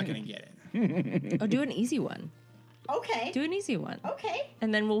 Well, I'm not gonna get it. Oh, do an easy one. Okay. Do an easy one. Okay.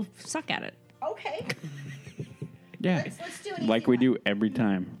 And then we'll suck at it. Okay. Yeah. Let's do an Like easy we one. do every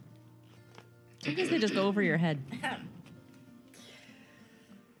time. I guess they just go over your head.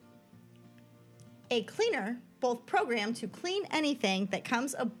 A cleaner, both programmed to clean anything that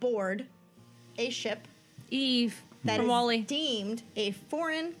comes aboard a ship Eve that from is Wally. deemed a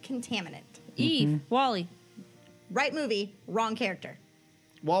foreign contaminant. Eve. Wally. Right movie, wrong character.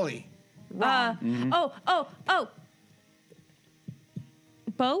 Wally. Wrong. Oh.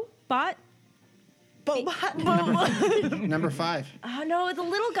 Bo? Bot? Bobot. Number 5. Oh, no, the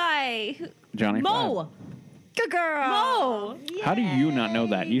little guy. Johnny Mo. Five. Good girl. Mo. How do you not know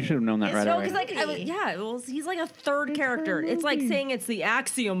that? You should have known that right No, away. because he's like a third character. It's like saying it's the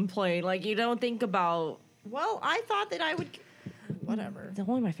Axiom plane. Like you don't think about. Well, I thought that I would. Whatever. It's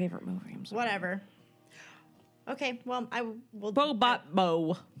only my favorite movie. I'm sorry. Whatever. Okay, well, I will. Bo Bot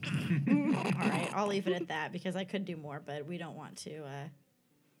Bo. All right, I'll leave it at that because I could do more, but we don't want to.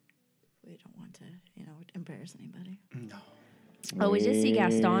 Embarrass anybody. No. Oh, we did see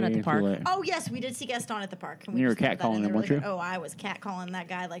Gaston at the Way too park. late. Oh yes, we did see Gaston at the park. Can we You were just throw that catcalling in there him, really weren't you? quick? Oh, I was catcalling that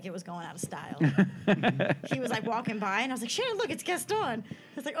guy like it was going out of style. He was like walking by, and I was like, "Shannon, look, it's Gaston."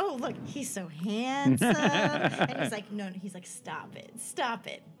 I was like, "Oh, look, he's so handsome." And he's like, "No," he's like, "Stop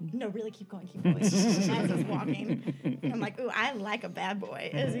it. No, really, keep going." As he's walking, I'm like, "Ooh, I like a bad boy."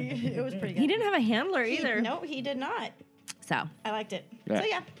 It was pretty good. He didn't have a handler either. No, he did not. So I liked it. Yeah. So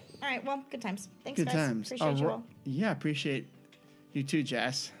yeah. All right. Well, good times. Thanks, Good guys. times. Appreciate you ri- all. Yeah, appreciate you too,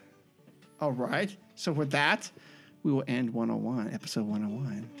 Jess. All right. So with that, we will end 101, episode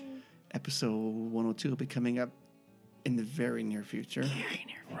 101. Episode 102 will be coming up in the very near future. Right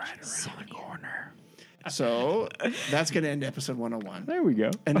around the corner. So that's going to end episode 101. There we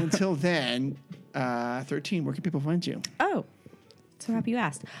go. And until then, 13, where can people find you? Oh, so happy you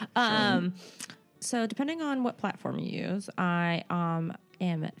asked. So depending on what platform you use, I am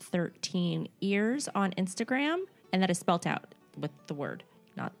 13 ears on Instagram, and that is spelt out with the word,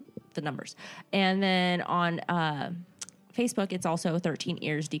 not the numbers. And then on Facebook, it's also 13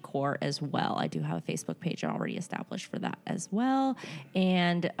 Ears Decor as well. I do have a Facebook page already established for that as well.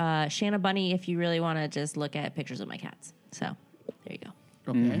 And Shanna Bunny, if you really want to just look at pictures of my cats. So there you go.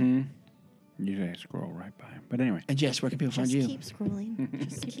 Okay. Usually I scroll right by him. But anyway. And Jess, where can people find Just you? keep scrolling.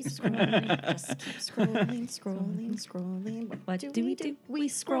 Just keep scrolling. Just keep scrolling. What do we do? We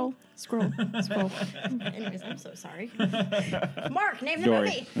scroll. Anyways, I'm so sorry. Mark, name the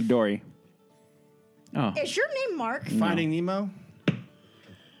Dory. movie. Dory. Oh. Is your name Mark? Finding Nemo?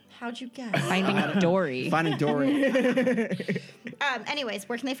 How'd you guess? Finding Dory. Finding Dory. Anyways,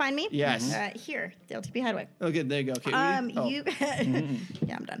 where can they find me? Yes. Here, the LTP Hideaway. Oh, good. There you go. Okay. You.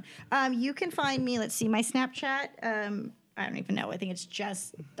 Yeah, I'm done. You can find me. Let's see, my Snapchat. I don't even know. I think it's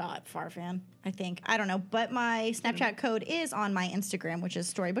just .farfan. I think. I don't know. But my Snapchat code is on my Instagram, which is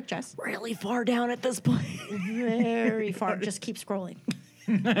Storybook Jess. Really far down at this point. Very far. Just keep scrolling.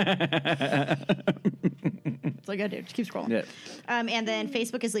 That's all you gotta do. Just keep scrolling. Yeah. And then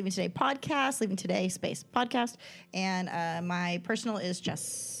Facebook is Leaving Today Podcast, Leaving Today space podcast. And my personal is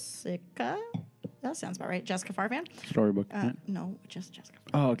Jessica. That sounds about right. Jessica Farfan. Storybook. No, just Jessica.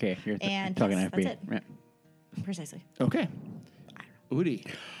 Oh, okay. You're And talking yes, FB. that's it. Yeah. Precisely. Okay. Woody.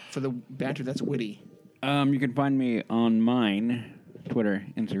 For the banter, that's witty. You can find me on mine, Twitter,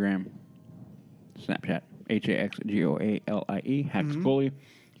 Instagram, Snapchat, HAXGOALIE, Hax Goalie.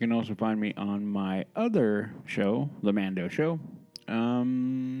 You can also find me on my other show, The Mando Show. There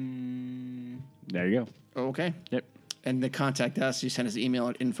you go. Okay. Yep. And to contact us, you send us an email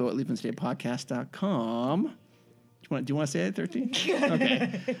at info@leavingtodaypodcast.com. Do you want to say it, 13?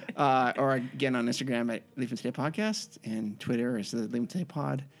 Okay. Or again on Instagram at Leaving Today Podcast, and Twitter is the Leaving Today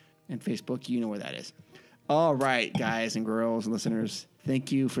Pod, and Facebook, you know where that is. All right, guys and girls and listeners,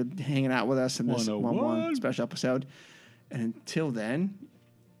 thank you for hanging out with us in this 101 special episode. And until then,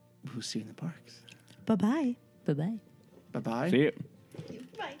 we'll see you in the parks. Bye-bye. Bye-bye. Bye-bye. See you.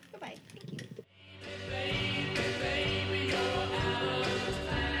 Bye. Bye-bye. Thank you.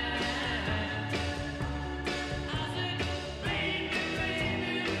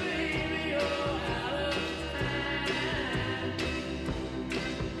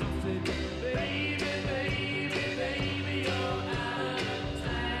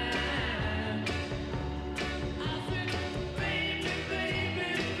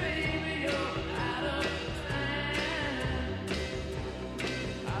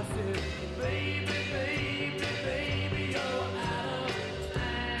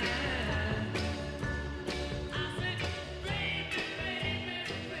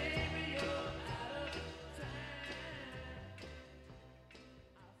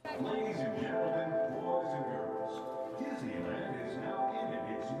 Ladies and gentlemen, boys and girls, Disneyland is now ended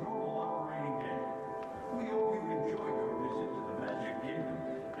its normal operating day. We hope you enjoyed your visit to the Magic Kingdom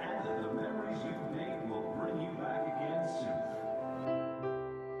and that the memories you've made will bring you back again soon.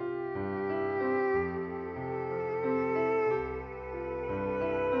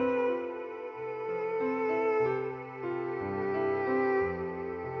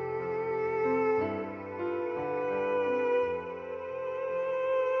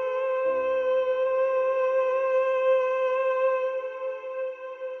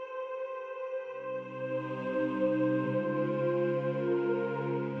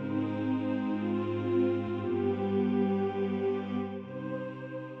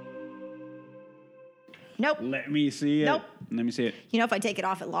 Nope. Let me see it. Nope. Let me see it. You know, if I take it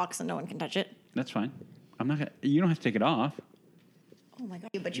off, it locks and no one can touch it. That's fine. I'm not gonna. You don't have to take it off. Oh my God.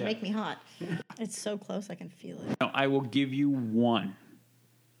 But you make me hot. It's so close, I can feel it. No, I will give you one.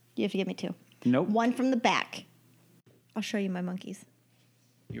 You have to give me two. Nope. One from the back. I'll show you my monkeys.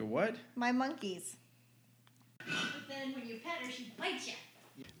 Your what? My monkeys. But then when you pet her, she bites you.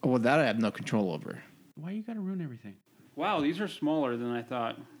 Oh, well, that I have no control over. Why you gotta ruin everything? Wow, these are smaller than I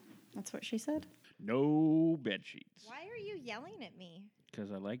thought. That's what she said. No bed sheets. Why are you yelling at me?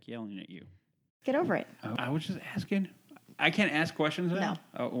 Because I like yelling at you. Get over it. I was just asking. I can't ask questions now? No.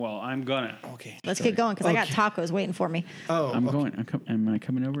 Oh, well, I'm gonna. Okay. Let's get going because I got tacos waiting for me. Oh, I'm okay. going. Am I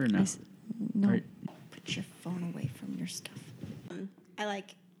coming over or no? No. All right. Put your phone away from your stuff. I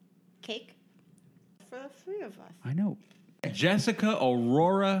like cake for the three of us. I know. Jessica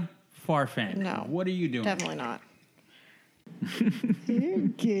Aurora Farfan. No. What are you doing? Definitely not.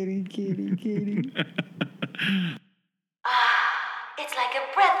 Kitty. It's like a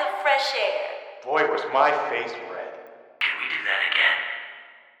breath of fresh air. Boy, was my face red.